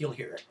of music. You'll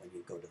hear it when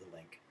you go to the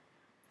link.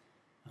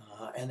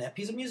 And that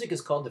piece of music is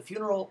called The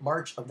Funeral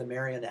March of the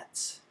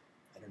Marionettes.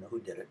 I don't know who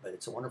did it, but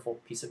it's a wonderful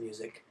piece of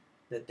music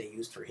that they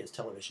used for his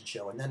television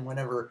show. And then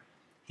whenever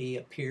he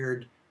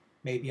appeared,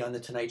 maybe on The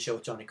Tonight Show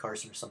with Johnny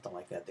Carson or something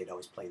like that, they'd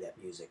always play that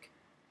music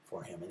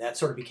for him. And that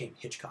sort of became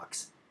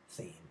Hitchcock's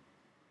theme.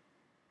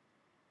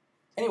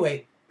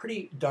 Anyway,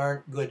 pretty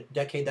darn good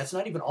decade. That's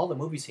not even all the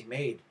movies he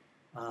made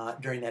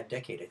during that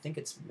decade. I think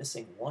it's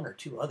missing one or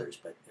two others,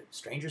 but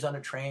Strangers on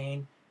a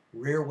Train,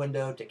 Rear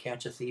Window, To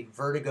Catch a Thief,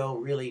 Vertigo,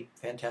 really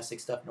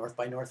fantastic stuff, North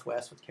by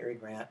Northwest with Cary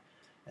Grant,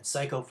 and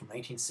Psycho from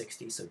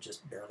 1960, so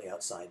just barely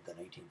outside the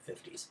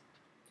 1950s.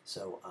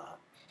 So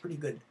pretty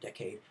good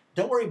decade.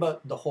 Don't worry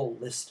about the whole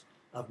list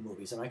of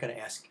movies. I'm not going to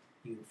ask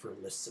you for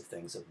lists of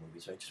things of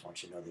movies. I just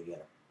want you to know that he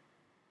had a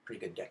pretty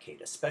good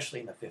decade,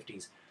 especially in the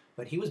 50s.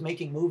 But he was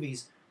making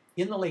movies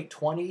in the late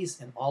 20s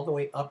and all the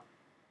way up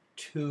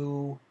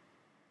to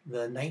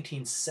the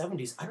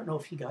 1970s. I don't know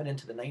if he got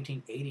into the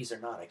 1980s or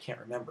not. I can't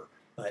remember.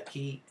 But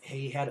he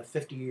had a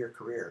 50-year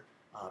career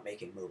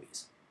making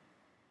movies.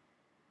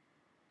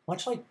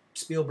 Much like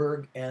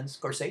Spielberg and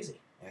Scorsese,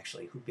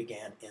 actually, who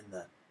began in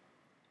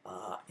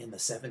the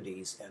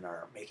 70s and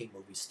are making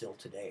movies still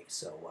today.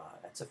 So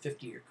that's a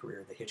 50-year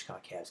career that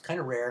Hitchcock has. Kind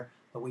of rare,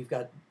 but we've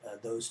got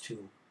those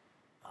two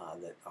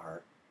that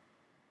are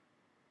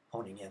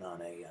honing in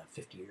on a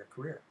 50-year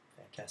career.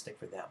 Fantastic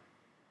for them.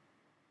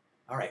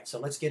 All right, so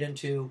let's get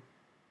into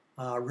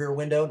Rear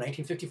Window,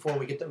 1954.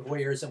 We get the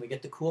voyeurism, we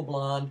get the cool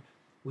blonde,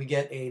 we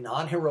get a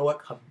non-heroic,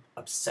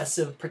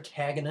 obsessive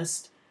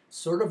protagonist,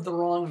 sort of the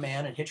wrong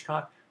man, and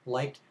Hitchcock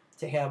liked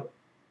to have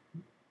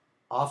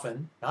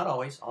often, not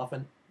always,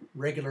 often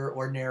regular,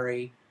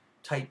 ordinary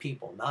type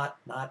people, not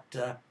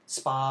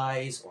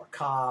spies or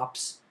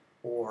cops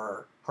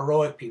or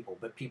heroic people,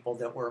 but people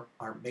that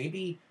are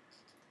maybe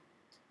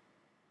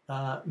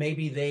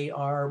they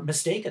are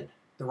mistaken,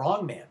 the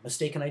wrong man,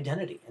 mistaken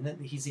identity. And then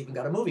he's even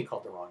got a movie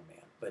called The Wrong Man.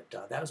 But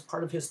that was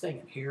part of his thing.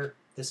 And here,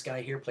 this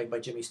guy here, played by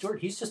Jimmy Stewart,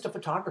 he's just a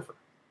photographer.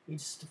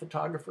 He's just a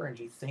photographer, and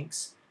he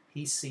thinks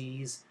he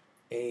sees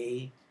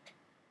a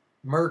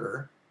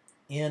murder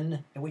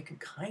in, and we can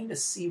kind of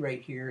see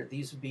right here,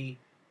 these would be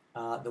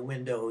the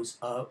windows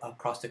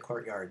across the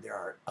courtyard. There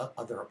are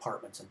other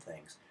apartments and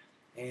things.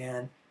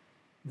 And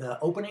the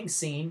opening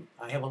scene,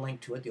 I have a link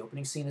to it. The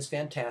opening scene is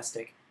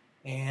fantastic.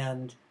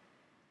 And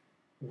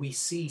we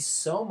see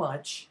so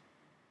much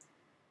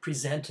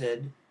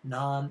presented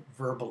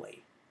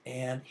non-verbally.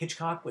 And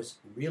Hitchcock was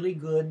really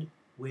good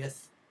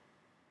with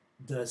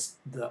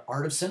the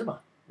art of cinema,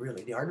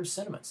 really, the art of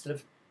cinema. Instead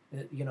of,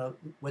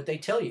 what they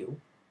tell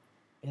you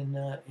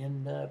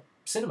in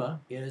cinema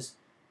is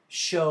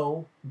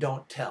show,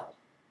 don't tell.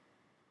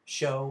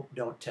 Show,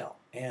 don't tell.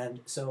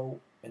 And so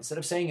instead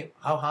of saying,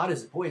 how hot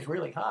is it? Boy, it's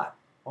really hot.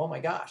 Oh my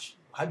gosh,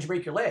 how'd you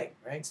break your leg?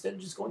 Right? Instead of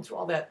just going through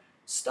all that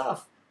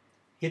stuff,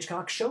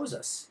 Hitchcock shows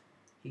us.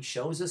 He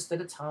shows us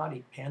that it's hot.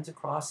 He pans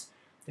across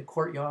the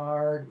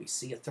courtyard. We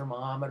see a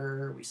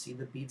thermometer. We see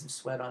the beads of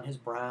sweat on his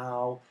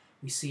brow.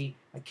 We see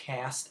a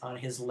cast on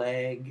his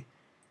leg.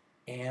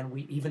 And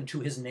we even to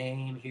his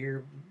name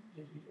here,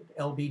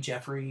 L.B.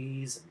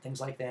 Jeffries and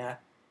things like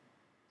that.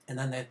 And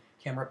then the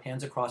camera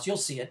pans across. You'll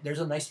see it. There's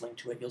a nice link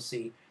to it. You'll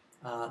see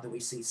that we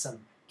see some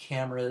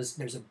cameras.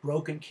 There's a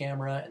broken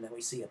camera, and then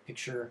we see a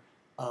picture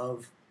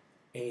of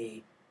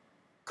a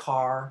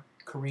car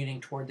careening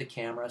toward the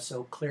camera.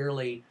 So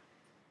clearly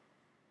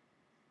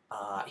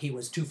he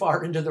was too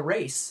far into the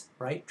race,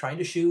 right? Trying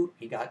to shoot.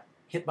 He got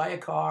hit by a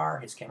car.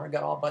 His camera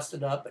got all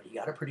busted up, but he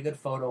got a pretty good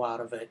photo out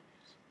of it.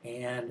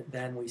 And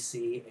then we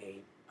see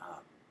a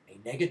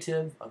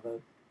negative of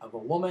a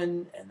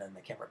woman, and then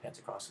the camera pans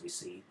across. We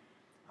see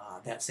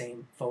that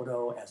same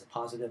photo as a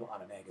positive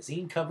on a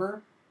magazine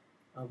cover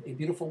of a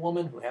beautiful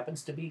woman who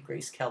happens to be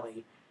Grace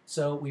Kelly.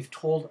 So we've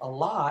told a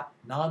lot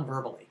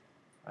non-verbally,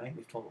 right?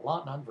 We've told a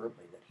lot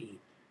non-verbally that he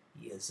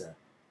is an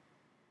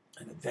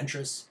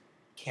adventurous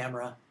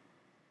camera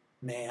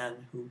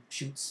man who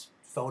shoots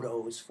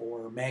photos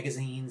for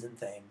magazines and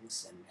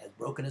things, and has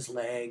broken his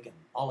leg and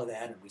all of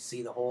that. And we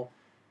see the whole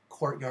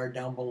courtyard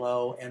down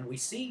below, and we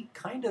see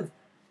kind of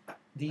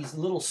these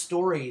little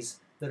stories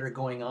that are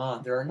going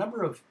on. There are a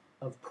number of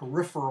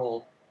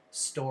peripheral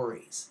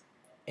stories,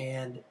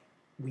 and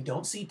we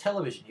don't see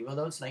television, even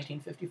though it's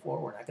 1954.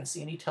 We're not going to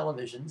see any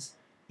televisions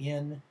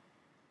in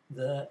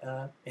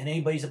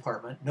anybody's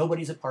apartment,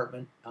 nobody's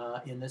apartment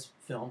in this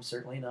film.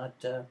 Certainly not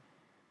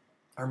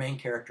our main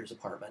character's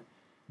apartment.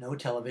 No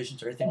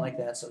televisions or anything like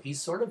that. So he's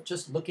sort of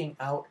just looking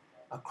out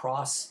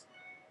across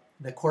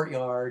the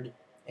courtyard,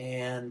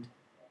 and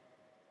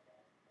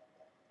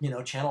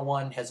Channel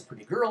 1 has a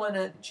pretty girl in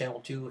it, and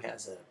Channel 2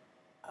 has a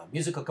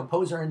musical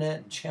composer in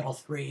it, and Channel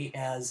 3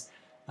 has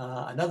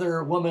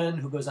another woman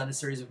who goes on a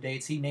series of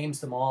dates. He names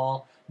them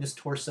all Miss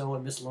Torso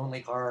and Miss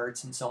Lonely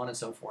Hearts, and so on and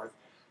so forth.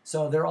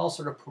 So they're all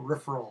sort of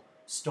peripheral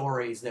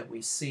stories that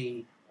we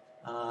see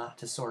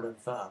to sort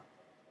of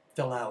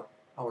fill out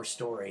our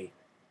story.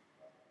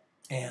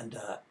 And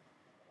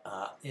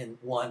in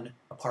one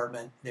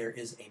apartment, there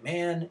is a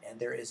man and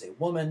there is a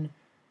woman,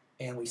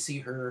 and we see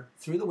her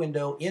through the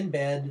window in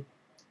bed,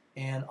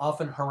 and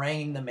often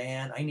haranguing the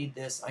man. I need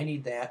this, I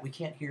need that. We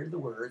can't hear the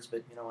words,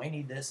 but I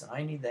need this and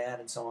I need that,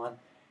 and so on.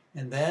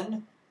 And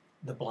then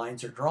the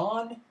blinds are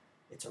drawn.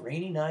 It's a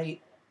rainy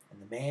night, and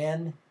the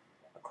man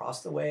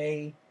across the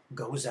way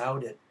goes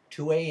out at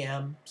 2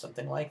 a.m.,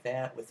 something like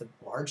that, with a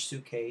large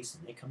suitcase,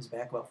 and he comes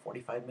back about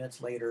 45 minutes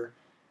later,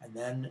 and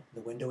then the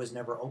window is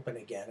never open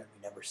again, and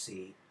we never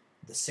see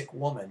the sick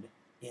woman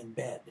in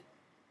bed.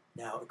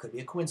 Now, it could be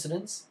a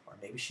coincidence, or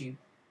maybe she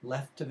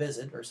left to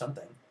visit or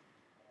something,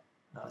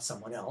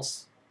 someone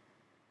else.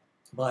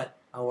 But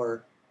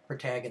our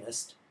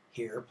protagonist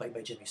here, played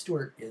by Jimmy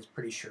Stewart, is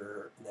pretty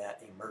sure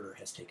that a murder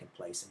has taken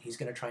place, and he's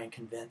going to try and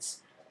convince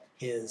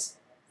his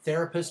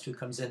therapist, who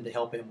comes in to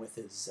help him with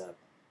his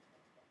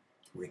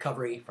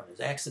recovery from his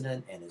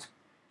accident, and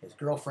his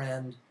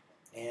girlfriend,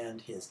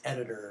 and his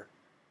editor,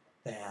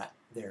 that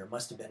there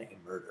must have been a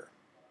murder.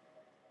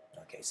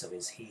 Okay, so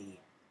is he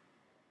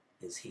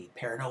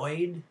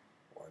paranoid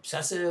or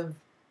obsessive,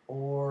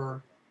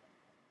 or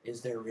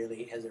has there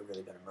really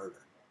been a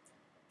murder?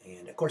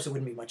 And of course, it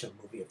wouldn't be much of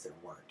a movie if there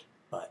weren't.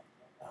 But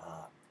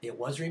it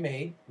was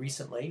remade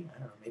recently, I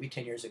don't know, maybe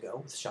 10 years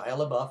ago, with Shia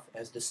LaBeouf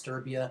as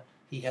Disturbia.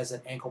 He has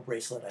an ankle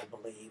bracelet, I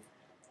believe,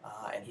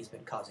 and he's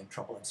been causing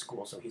trouble in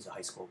school, so he's a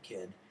high school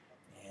kid,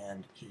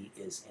 and he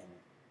is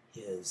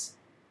in his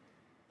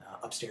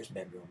upstairs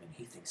bedroom, and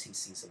he thinks he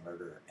sees a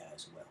murder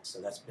as well.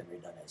 So that's been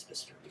redone as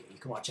Disturbia. You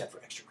can watch that for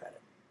extra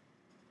credit.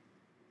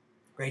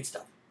 Great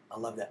stuff. I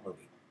love that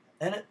movie.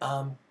 And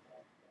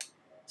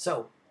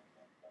so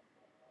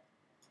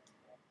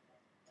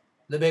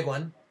the big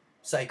one,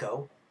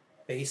 Psycho,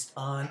 based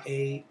on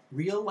a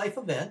real life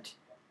event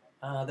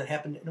that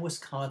happened in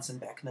Wisconsin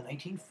back in the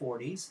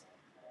 1940s.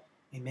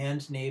 A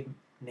man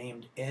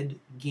named Ed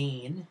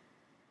Gein,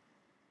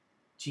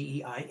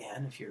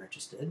 Gein, if you're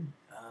interested,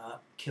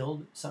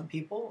 killed some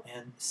people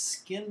and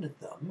skinned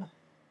them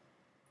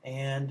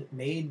and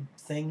made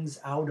things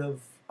out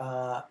of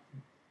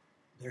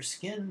their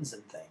skins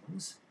and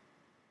things.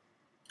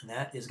 And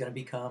that is going to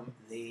become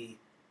the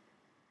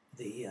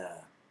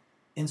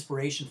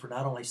inspiration for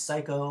not only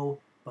Psycho,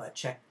 but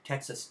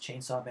Texas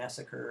Chainsaw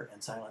Massacre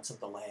and Silence of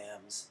the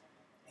Lambs,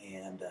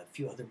 and a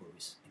few other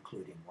movies,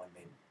 including one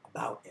made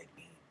about Ed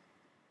Gein.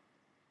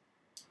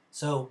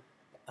 So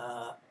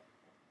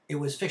it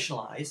was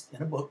fictionalized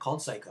in a book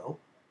called Psycho,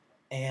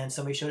 and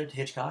somebody showed it to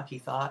Hitchcock. He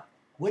thought,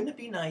 wouldn't it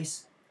be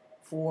nice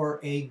for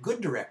a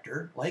good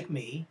director like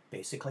me,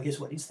 basically is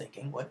what he's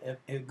thinking,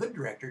 a good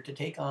director to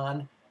take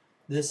on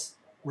this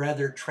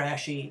rather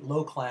trashy,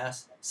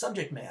 low-class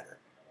subject matter.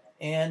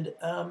 And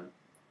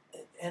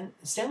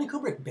Stanley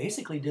Kubrick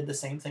basically did the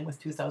same thing with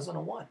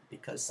 2001,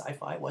 because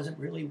sci-fi wasn't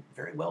really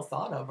very well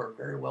thought of or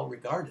very well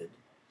regarded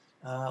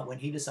when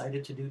he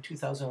decided to do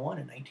 2001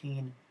 in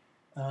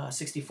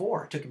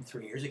 1964. It took him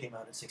 3 years. It came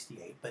out in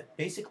 68. But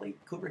basically,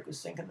 Kubrick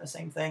was thinking the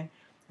same thing.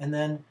 And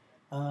then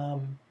a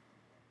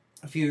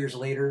few years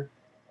later,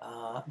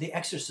 The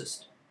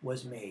Exorcist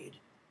was made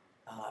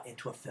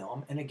into a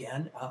film. And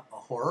again, a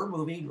horror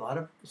movie, a lot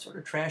of sort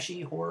of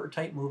trashy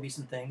horror-type movies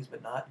and things,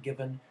 but not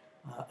given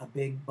a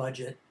big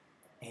budget,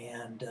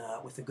 and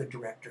with a good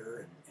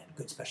director and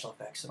good special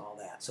effects and all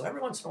that. So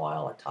every once in a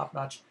while, a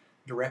top-notch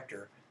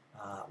director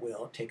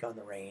will take on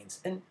the reins.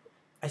 And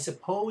I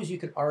suppose you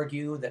could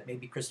argue that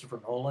maybe Christopher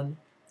Nolan,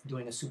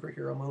 doing a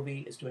superhero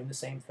movie, is doing the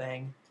same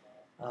thing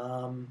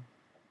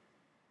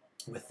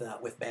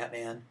with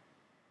Batman.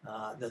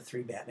 the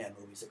 3 Batman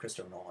movies that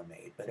Christopher Nolan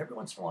made. But every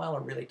once in a while, a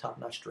really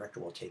top-notch director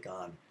will take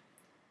on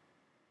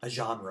a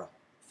genre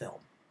film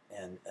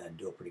and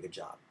do a pretty good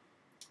job.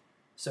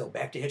 So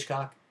back to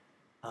Hitchcock.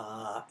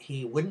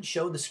 He wouldn't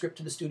show the script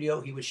to the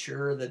studio. He was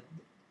sure that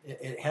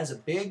it has a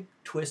big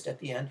twist at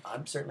the end.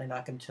 I'm certainly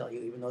not going to tell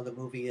you, even though the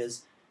movie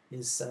is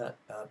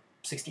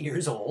 60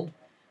 years old.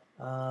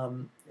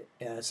 So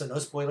no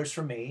spoilers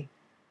from me.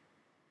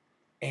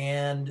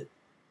 And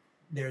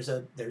there's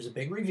a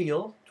big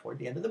reveal toward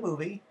the end of the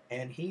movie,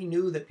 and he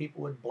knew that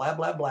people would blab,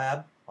 blab,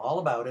 blab all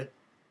about it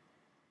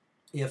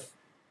if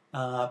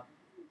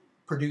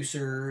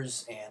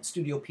producers and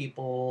studio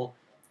people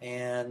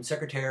and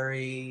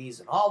secretaries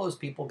and all those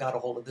people got a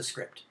hold of the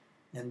script,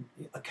 and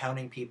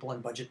accounting people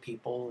and budget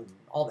people and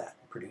all that,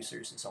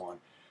 producers and so on.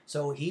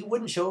 So he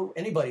wouldn't show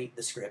anybody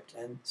the script,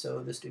 and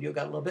so the studio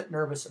got a little bit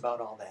nervous about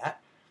all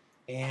that,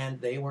 and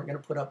they weren't going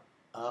to put up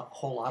a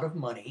whole lot of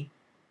money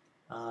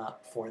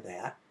for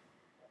that.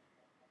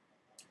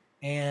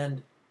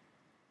 And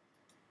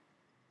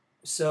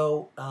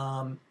so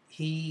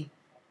he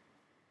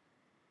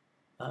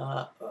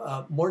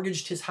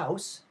mortgaged his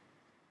house,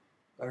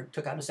 or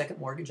took out a second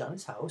mortgage on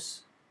his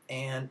house,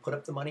 and put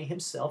up the money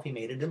himself. He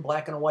made it in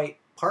black and white.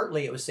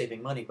 Partly it was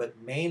saving money, but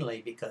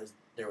mainly because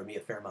there would be a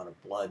fair amount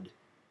of blood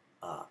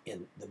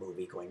in the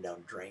movie going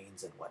down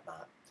drains and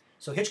whatnot.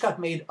 So Hitchcock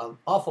made an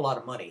awful lot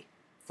of money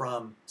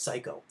from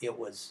Psycho. It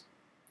was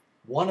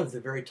one of the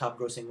very top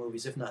grossing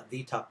movies, if not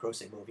the top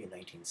grossing movie in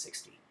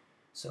 1960.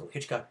 So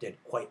Hitchcock did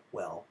quite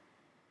well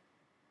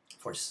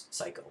for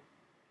Psycho.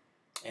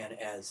 And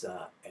as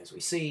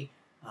we see,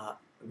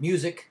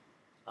 music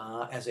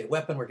as a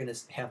weapon, we're going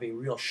to have a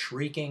real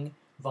shrieking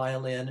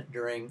violin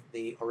during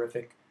the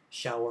horrific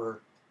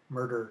shower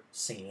murder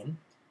scene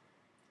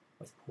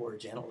with poor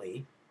Janet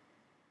Leigh.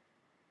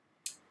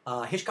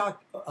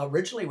 Hitchcock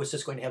originally was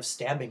just going to have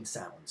stabbing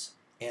sounds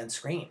and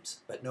screams,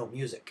 but no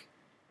music.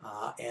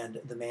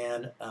 And the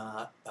man,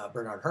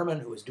 Bernard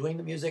Herrmann, who was doing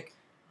the music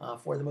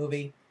for the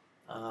movie,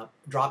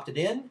 dropped it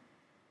in.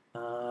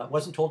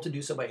 Wasn't told to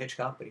do so by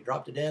Hitchcock, but he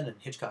dropped it in, and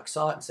Hitchcock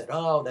saw it and said,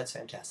 "Oh, that's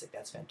fantastic,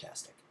 that's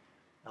fantastic."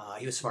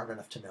 He was smart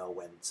enough to know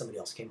when somebody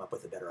else came up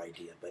with a better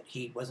idea, but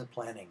he wasn't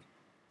planning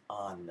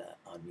on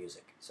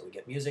music. So we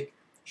get music,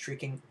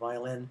 shrieking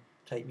violin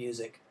type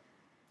music.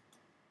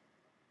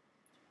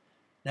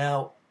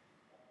 Now,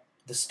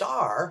 the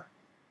star,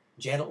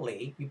 Janet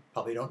Leigh, you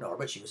probably don't know her,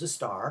 but she was a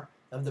star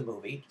of the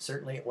movie.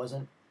 Certainly it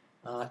wasn't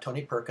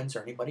Tony Perkins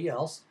or anybody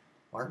else,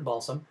 Martin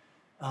Balsam,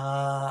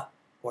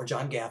 or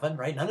John Gavin,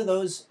 right? None of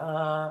those,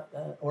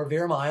 or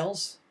Vera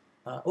Miles.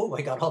 Oh,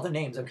 I got all the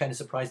names. I'm kind of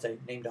surprised I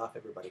named off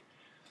everybody.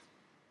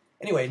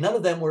 Anyway, none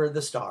of them were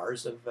the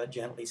stars of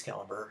Janet Leigh's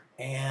caliber,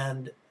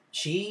 and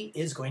she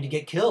is going to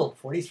get killed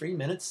 43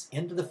 minutes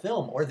into the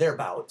film, or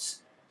thereabouts,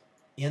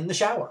 in the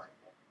shower.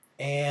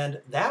 And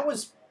that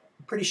was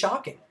pretty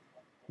shocking.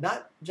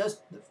 Not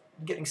just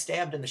getting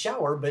stabbed in the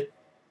shower, but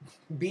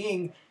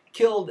being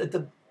killed at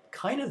the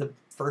kind of the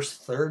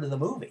first third of the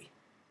movie.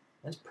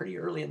 That's pretty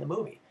early in the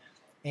movie.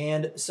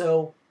 And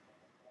so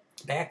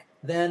back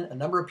then, a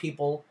number of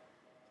people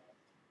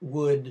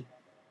would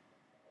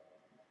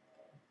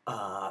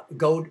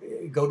go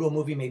to a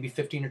movie maybe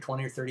 15 or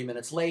 20 or 30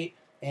 minutes late,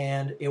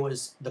 and it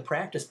was the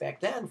practice back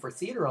then for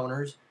theater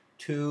owners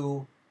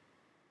to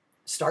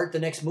start the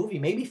next movie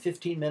maybe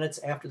 15 minutes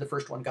after the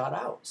first one got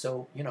out.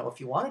 So, you know, if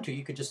you wanted to,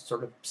 you could just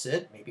sort of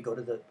sit, maybe go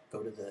to the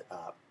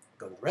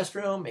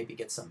restroom, maybe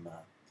get some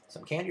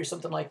candy or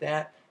something like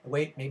that, and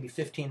wait maybe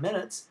 15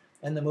 minutes,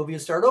 and the movie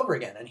would start over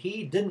again. And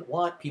he didn't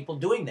want people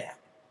doing that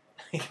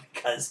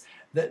because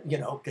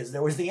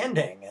there was the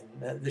ending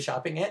and the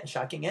shocking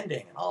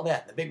ending and all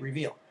that, and the big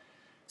reveal.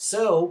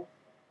 So,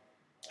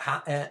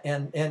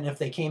 and if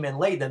they came in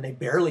late, then they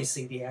barely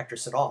see the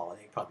actress at all,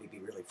 and they'd probably be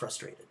really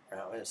frustrated.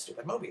 Oh, it's a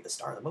stupid movie. The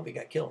star of the movie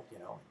got killed,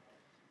 in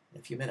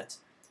a few minutes.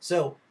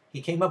 So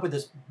he came up with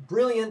this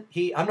brilliant,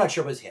 I'm not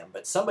sure it was him,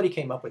 but somebody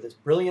came up with this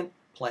brilliant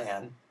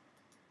plan.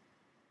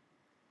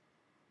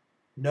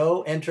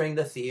 No entering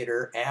the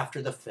theater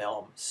after the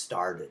film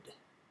started.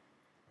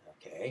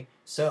 Okay,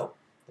 so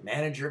the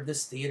manager of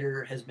this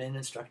theater has been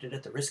instructed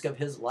at the risk of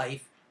his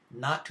life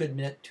not to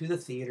admit to the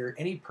theater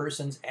any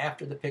persons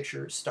after the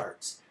picture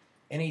starts.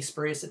 Any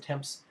spurious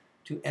attempts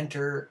to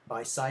enter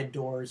by side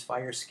doors,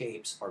 fire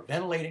escapes, or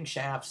ventilating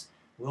shafts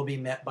will be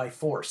met by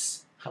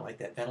force. I like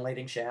that,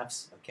 ventilating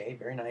shafts. Okay,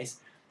 very nice.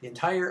 The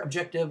entire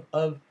objective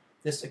of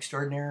this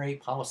extraordinary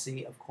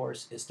policy, of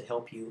course, is to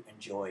help you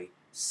enjoy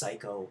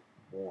Psycho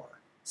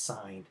more.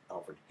 Signed,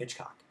 Alfred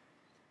Hitchcock.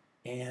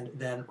 And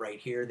then right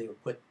here, they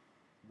would put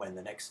when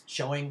the next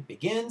showing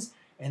begins,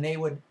 and they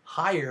would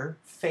hire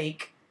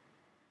fake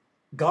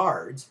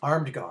guards,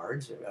 armed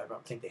guards. I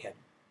don't think they had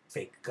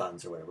fake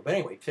guns or whatever, but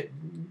anyway,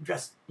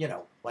 dressed,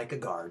 like a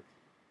guard,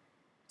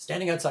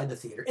 standing outside the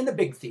theater, in the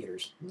big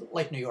theaters,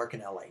 like New York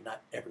and LA,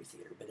 not every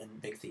theater, but in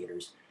big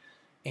theaters.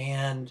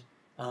 And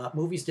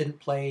movies didn't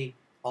play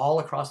all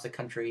across the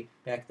country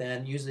back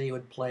then. Usually they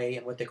would play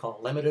in what they call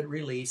limited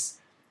release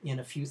in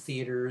a few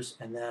theaters,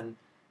 and then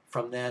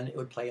from then, it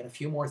would play in a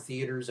few more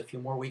theaters, a few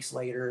more weeks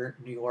later,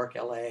 New York,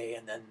 LA,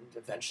 and then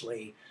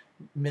eventually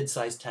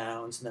mid-sized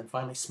towns, and then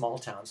finally small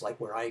towns, like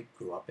where I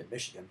grew up in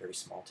Michigan, very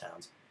small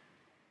towns.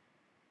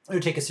 It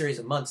would take a series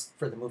of months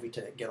for the movie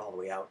to get all the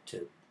way out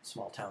to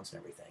small towns and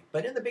everything.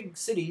 But in the big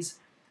cities,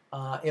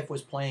 if it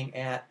was playing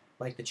at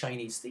like the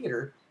Chinese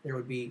theater, there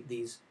would be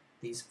these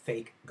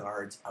fake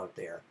guards out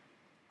there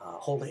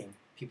holding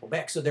people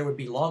back. So there would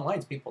be long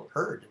lines. People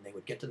heard, and they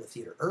would get to the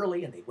theater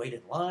early, and they'd wait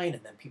in line,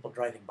 and then people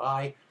driving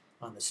by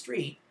on the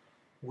street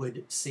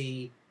would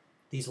see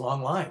these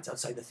long lines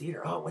outside the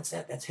theater. Oh, what's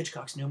that? That's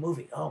Hitchcock's new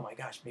movie. Oh my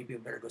gosh, maybe we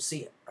better go see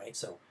it, right?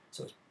 So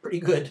it's pretty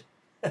good,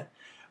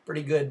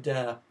 pretty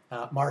good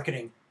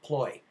marketing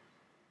ploy.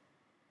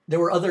 There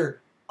were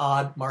other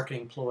odd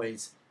marketing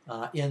ploys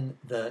in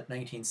the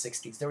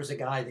 1960s. There was a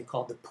guy they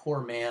called the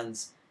poor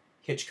man's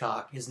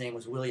Hitchcock. His name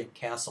was William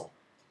Castle.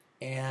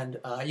 And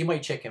you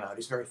might check him out.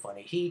 He's very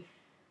funny. He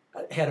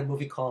had a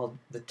movie called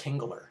The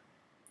Tingler,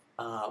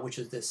 which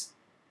is this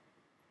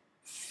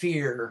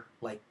fear,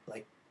 like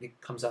it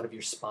comes out of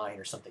your spine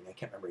or something. I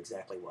can't remember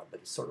exactly what,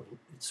 but it sort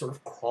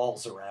of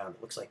crawls around.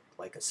 It looks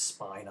like a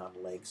spine on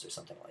legs or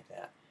something like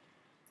that,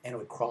 and it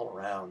would crawl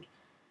around.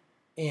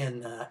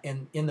 And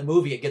in the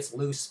movie, it gets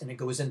loose and it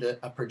goes into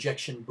a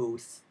projection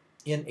booth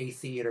in a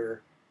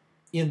theater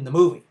in the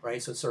movie,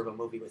 right? So it's sort of a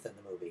movie within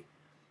the movie,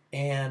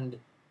 and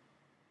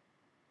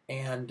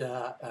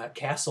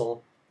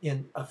Castle,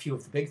 in a few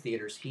of the big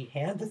theaters, he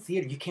had the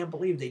theater. You can't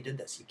believe they did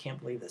this. You can't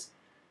believe this.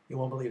 You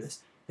won't believe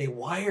this. They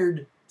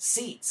wired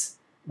seats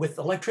with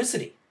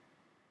electricity.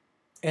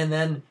 And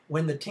then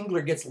when the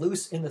Tingler gets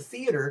loose in the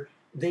theater,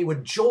 they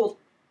would jolt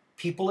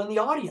people in the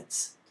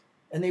audience.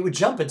 And they would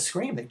jump and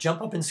scream. They'd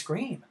jump up and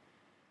scream.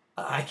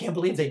 I can't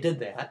believe they did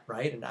that,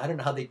 right? And I don't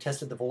know how they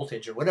tested the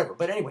voltage or whatever.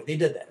 But anyway, they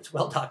did that. It's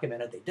well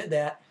documented. They did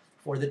that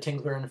for the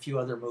Tingler and a few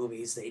other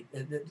movies.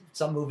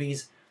 Some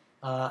movies,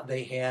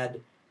 they had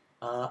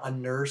a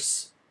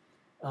nurse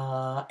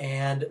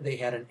and they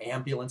had an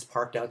ambulance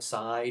parked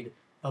outside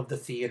of the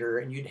theater,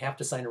 and you'd have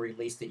to sign a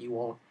release that you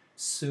won't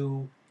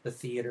sue the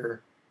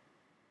theater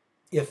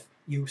if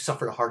you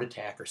suffered a heart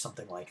attack or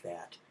something like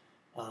that.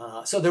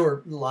 So there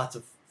were lots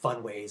of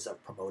fun ways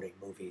of promoting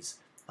movies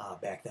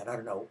back then. I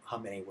don't know how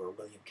many were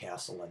William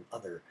Castle and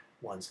other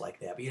ones like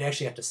that, but you'd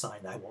actually have to sign,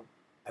 I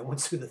won't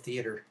sue the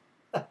theater.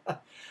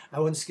 I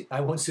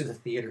won't sue the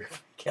theater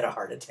if I get a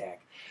heart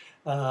attack.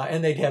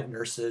 And they'd have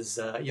nurses,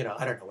 I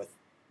don't know,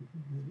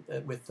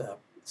 with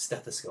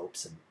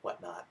stethoscopes and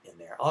whatnot in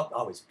there.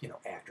 Always,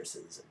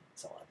 actresses and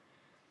so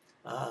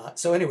on.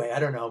 So anyway, I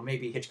don't know,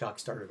 maybe Hitchcock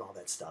started all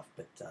that stuff,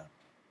 but the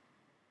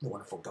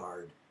wonderful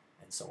guard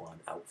and so on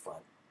out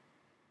front.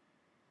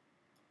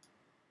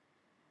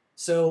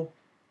 So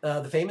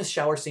the famous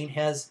shower scene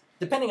has,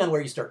 depending on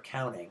where you start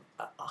counting,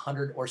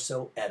 100 or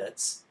so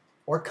edits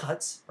or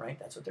cuts, right?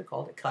 That's what they're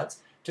called, it cuts.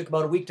 Took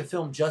about a week to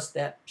film just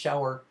that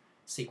shower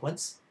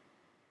sequence.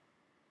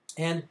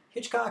 And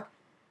Hitchcock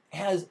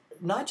has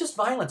not just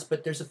violence,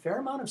 but there's a fair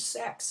amount of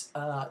sex.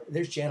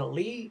 There's Janet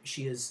Leigh.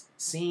 She is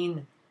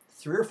seen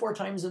 3 or 4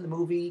 times in the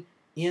movie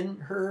in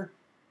her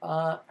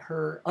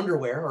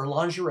underwear or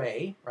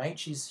lingerie, right?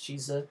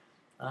 She's a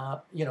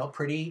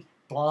pretty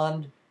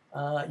blonde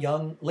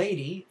young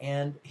lady,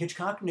 and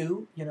Hitchcock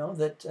knew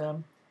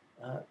that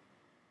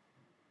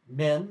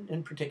men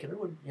in particular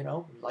would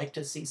like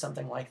to see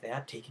something like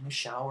that. Taking a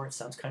shower, it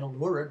sounds kind of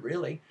lurid,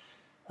 really.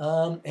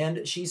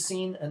 And she's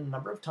seen a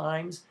number of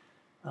times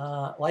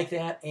like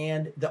that.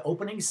 And the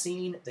opening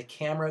scene, the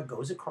camera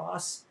goes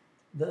across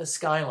the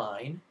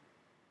skyline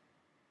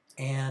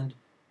and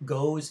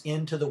goes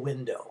into the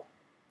window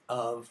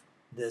of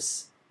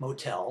this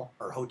motel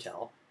or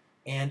hotel.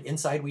 And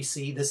inside we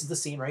see, this is the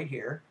scene right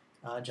here,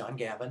 John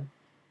Gavin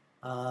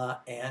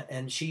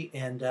and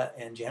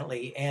Janet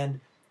Leigh.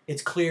 And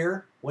it's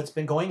clear what's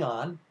been going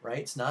on, right?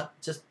 It's not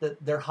just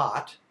that they're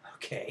hot,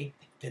 okay,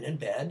 they've been in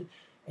bed.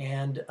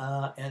 And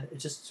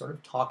just sort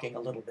of talking a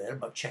little bit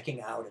about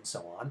checking out and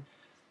so on.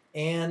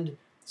 And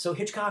so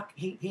Hitchcock,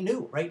 he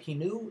knew, right? He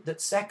knew that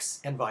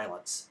sex and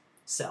violence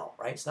sell,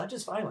 right? It's not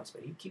just violence,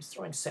 but he keeps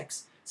throwing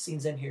sex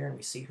scenes in here, and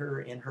we see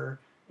her in her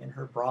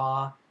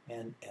bra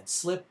and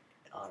slip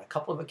on a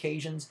couple of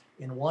occasions.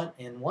 In one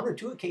or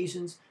two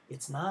occasions,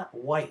 it's not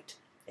white.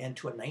 And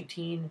to a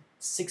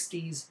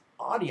 1960s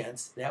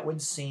audience, that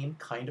would seem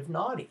kind of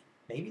naughty.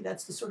 Maybe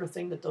that's the sort of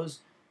thing that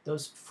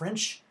those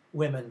French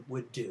women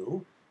would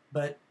do,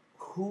 but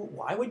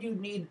why would you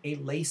need a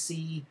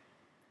lacy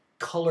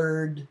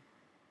colored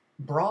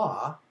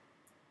bra,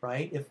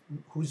 right?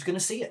 Who's going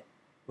to see it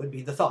would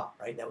be the thought,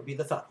 right? That would be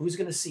the thought. Who's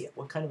going to see it?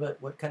 What kind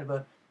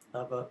of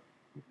a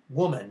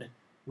woman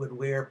would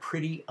wear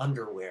pretty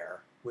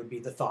underwear would be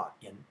the thought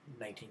in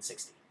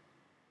 1960.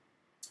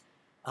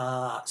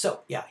 So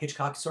yeah,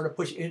 Hitchcock sort of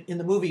pushed in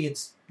the movie.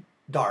 It's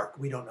dark.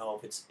 We don't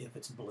know if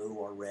it's blue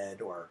or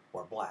red or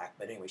black,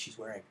 but anyway, she's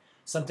wearing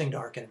something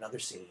dark in another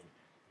scene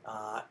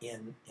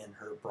in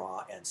her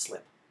bra and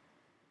slip.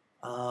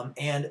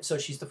 And so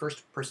she's the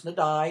first person to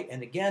die.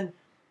 And again,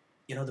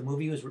 the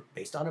movie was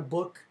based on a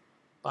book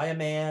by a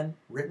man,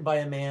 written by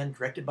a man,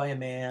 directed by a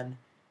man,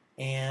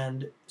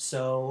 and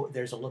so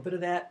there's a little bit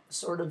of that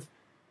sort of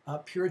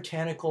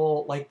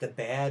puritanical, like the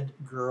bad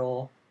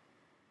girl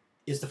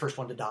is the first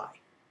one to die,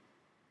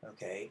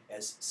 okay,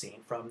 as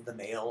seen from the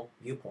male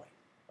viewpoint,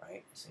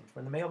 right? Seen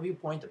from the male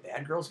viewpoint, the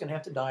bad girl's going to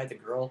have to die, the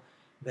girl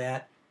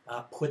that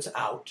puts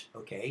out,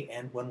 okay?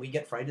 And when we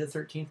get Friday the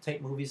 13th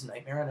type movies,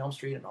 Nightmare on Elm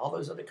Street, and all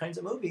those other kinds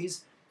of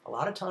movies, a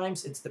lot of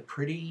times it's the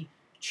pretty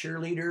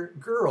cheerleader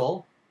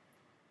girl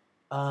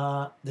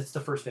that's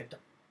the first victim,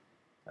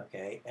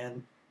 okay?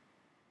 And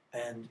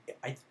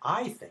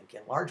I think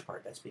in large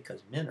part that's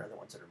because men are the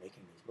ones that are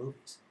making these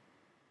movies.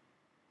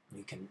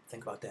 You can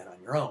think about that on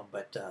your own,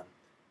 but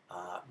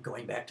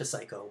going back to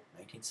Psycho,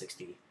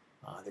 1960,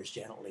 there's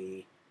Janet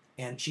Leigh,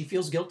 and she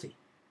feels guilty.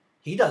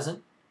 He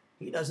doesn't.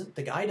 He doesn't.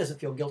 The guy doesn't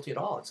feel guilty at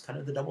all. It's kind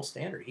of the double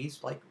standard.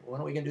 He's like,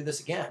 when are we going to do this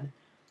again?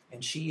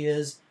 And she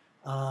is,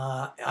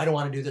 I don't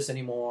want to do this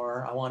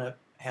anymore. I want to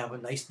have a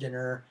nice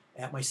dinner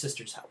at my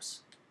sister's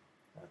house.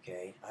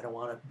 Okay? I don't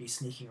want to be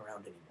sneaking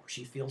around anymore.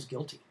 She feels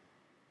guilty.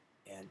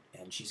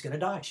 And she's going to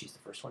die. She's the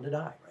first one to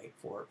die, right,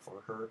 for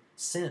her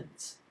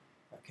sins.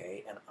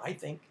 Okay? And I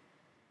think,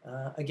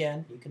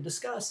 again, you can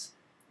discuss,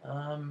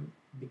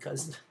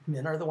 because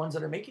men are the ones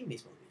that are making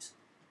these movies.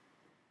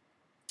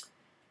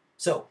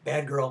 So,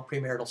 bad girl,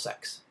 premarital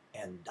sex,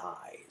 and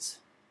dies.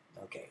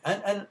 Okay,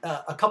 and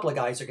a couple of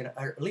guys are going to,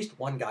 or at least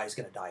one guy is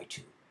going to die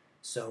too.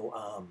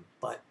 So,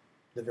 but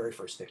the very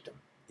first victim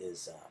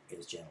is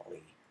Janet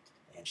Leigh,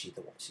 and she's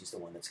the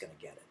one that's going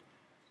to get it.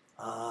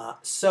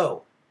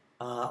 So,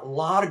 a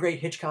lot of great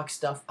Hitchcock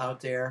stuff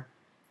out there.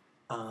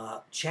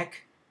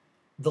 Check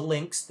the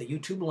links, the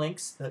YouTube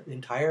links. The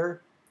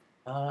entire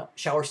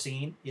shower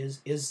scene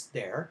is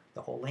there,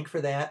 the whole link for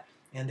that.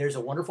 And there's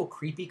a wonderful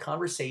creepy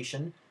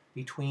conversation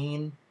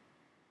between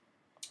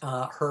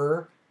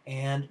her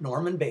and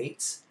Norman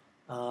Bates,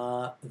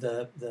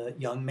 the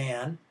young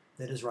man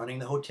that is running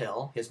the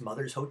hotel, his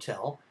mother's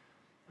hotel.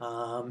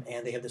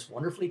 And they have this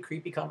wonderfully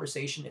creepy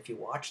conversation. If you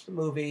watch the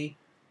movie,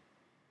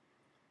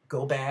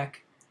 go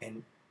back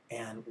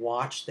and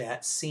watch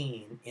that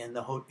scene in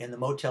the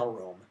motel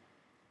room,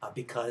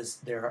 because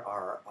there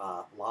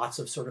are lots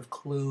of sort of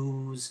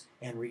clues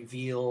and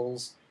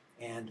reveals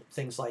and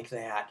things like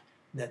that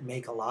that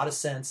make a lot of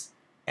sense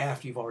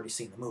after you've already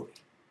seen the movie,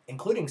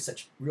 including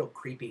such real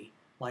creepy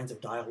lines of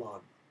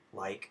dialogue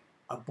like,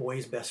 a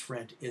boy's best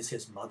friend is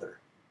his mother,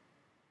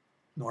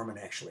 Norman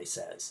actually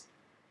says.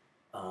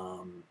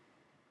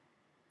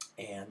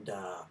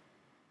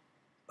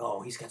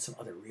 He's got some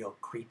other real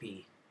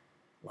creepy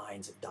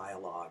lines of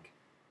dialogue.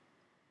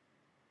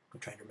 I'm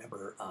trying to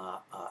remember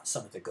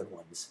some of the good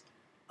ones.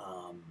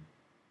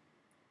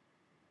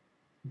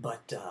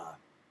 But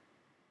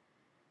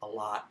a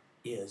lot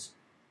is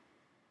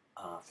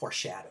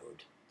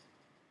foreshadowed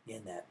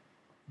in that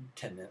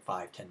 10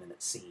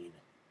 minute scene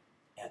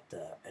at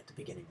the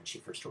beginning when she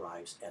first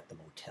arrives at the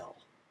motel.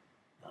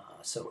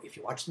 So if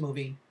you watch the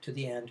movie to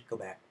the end, go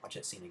back, watch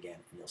that scene again,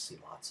 and you'll see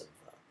lots of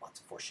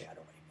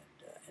foreshadowing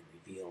and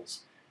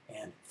reveals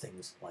and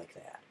things like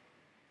that.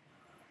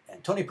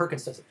 And Tony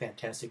Perkins does a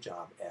fantastic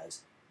job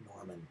as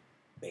Norman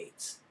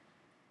Bates.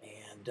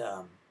 And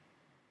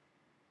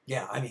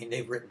yeah, I mean,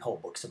 they've written whole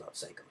books about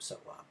Psycho, so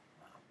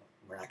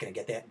we're not going to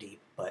get that deep,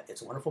 but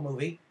it's a wonderful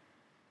movie.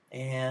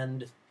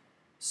 And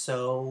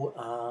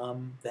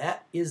so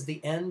that is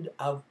the end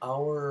of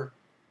our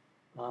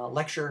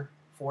lecture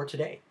for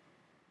today.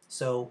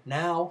 So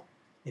now,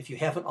 if you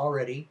haven't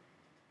already,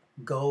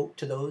 go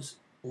to those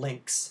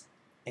links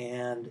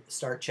and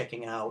start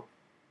checking out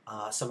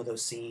some of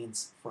those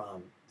scenes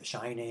from The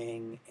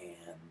Shining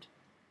and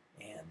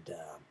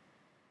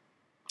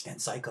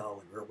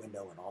Psycho and Rear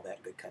Window and all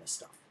that good kind of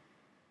stuff.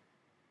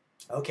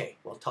 Okay,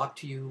 we'll talk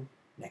to you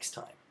next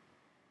time.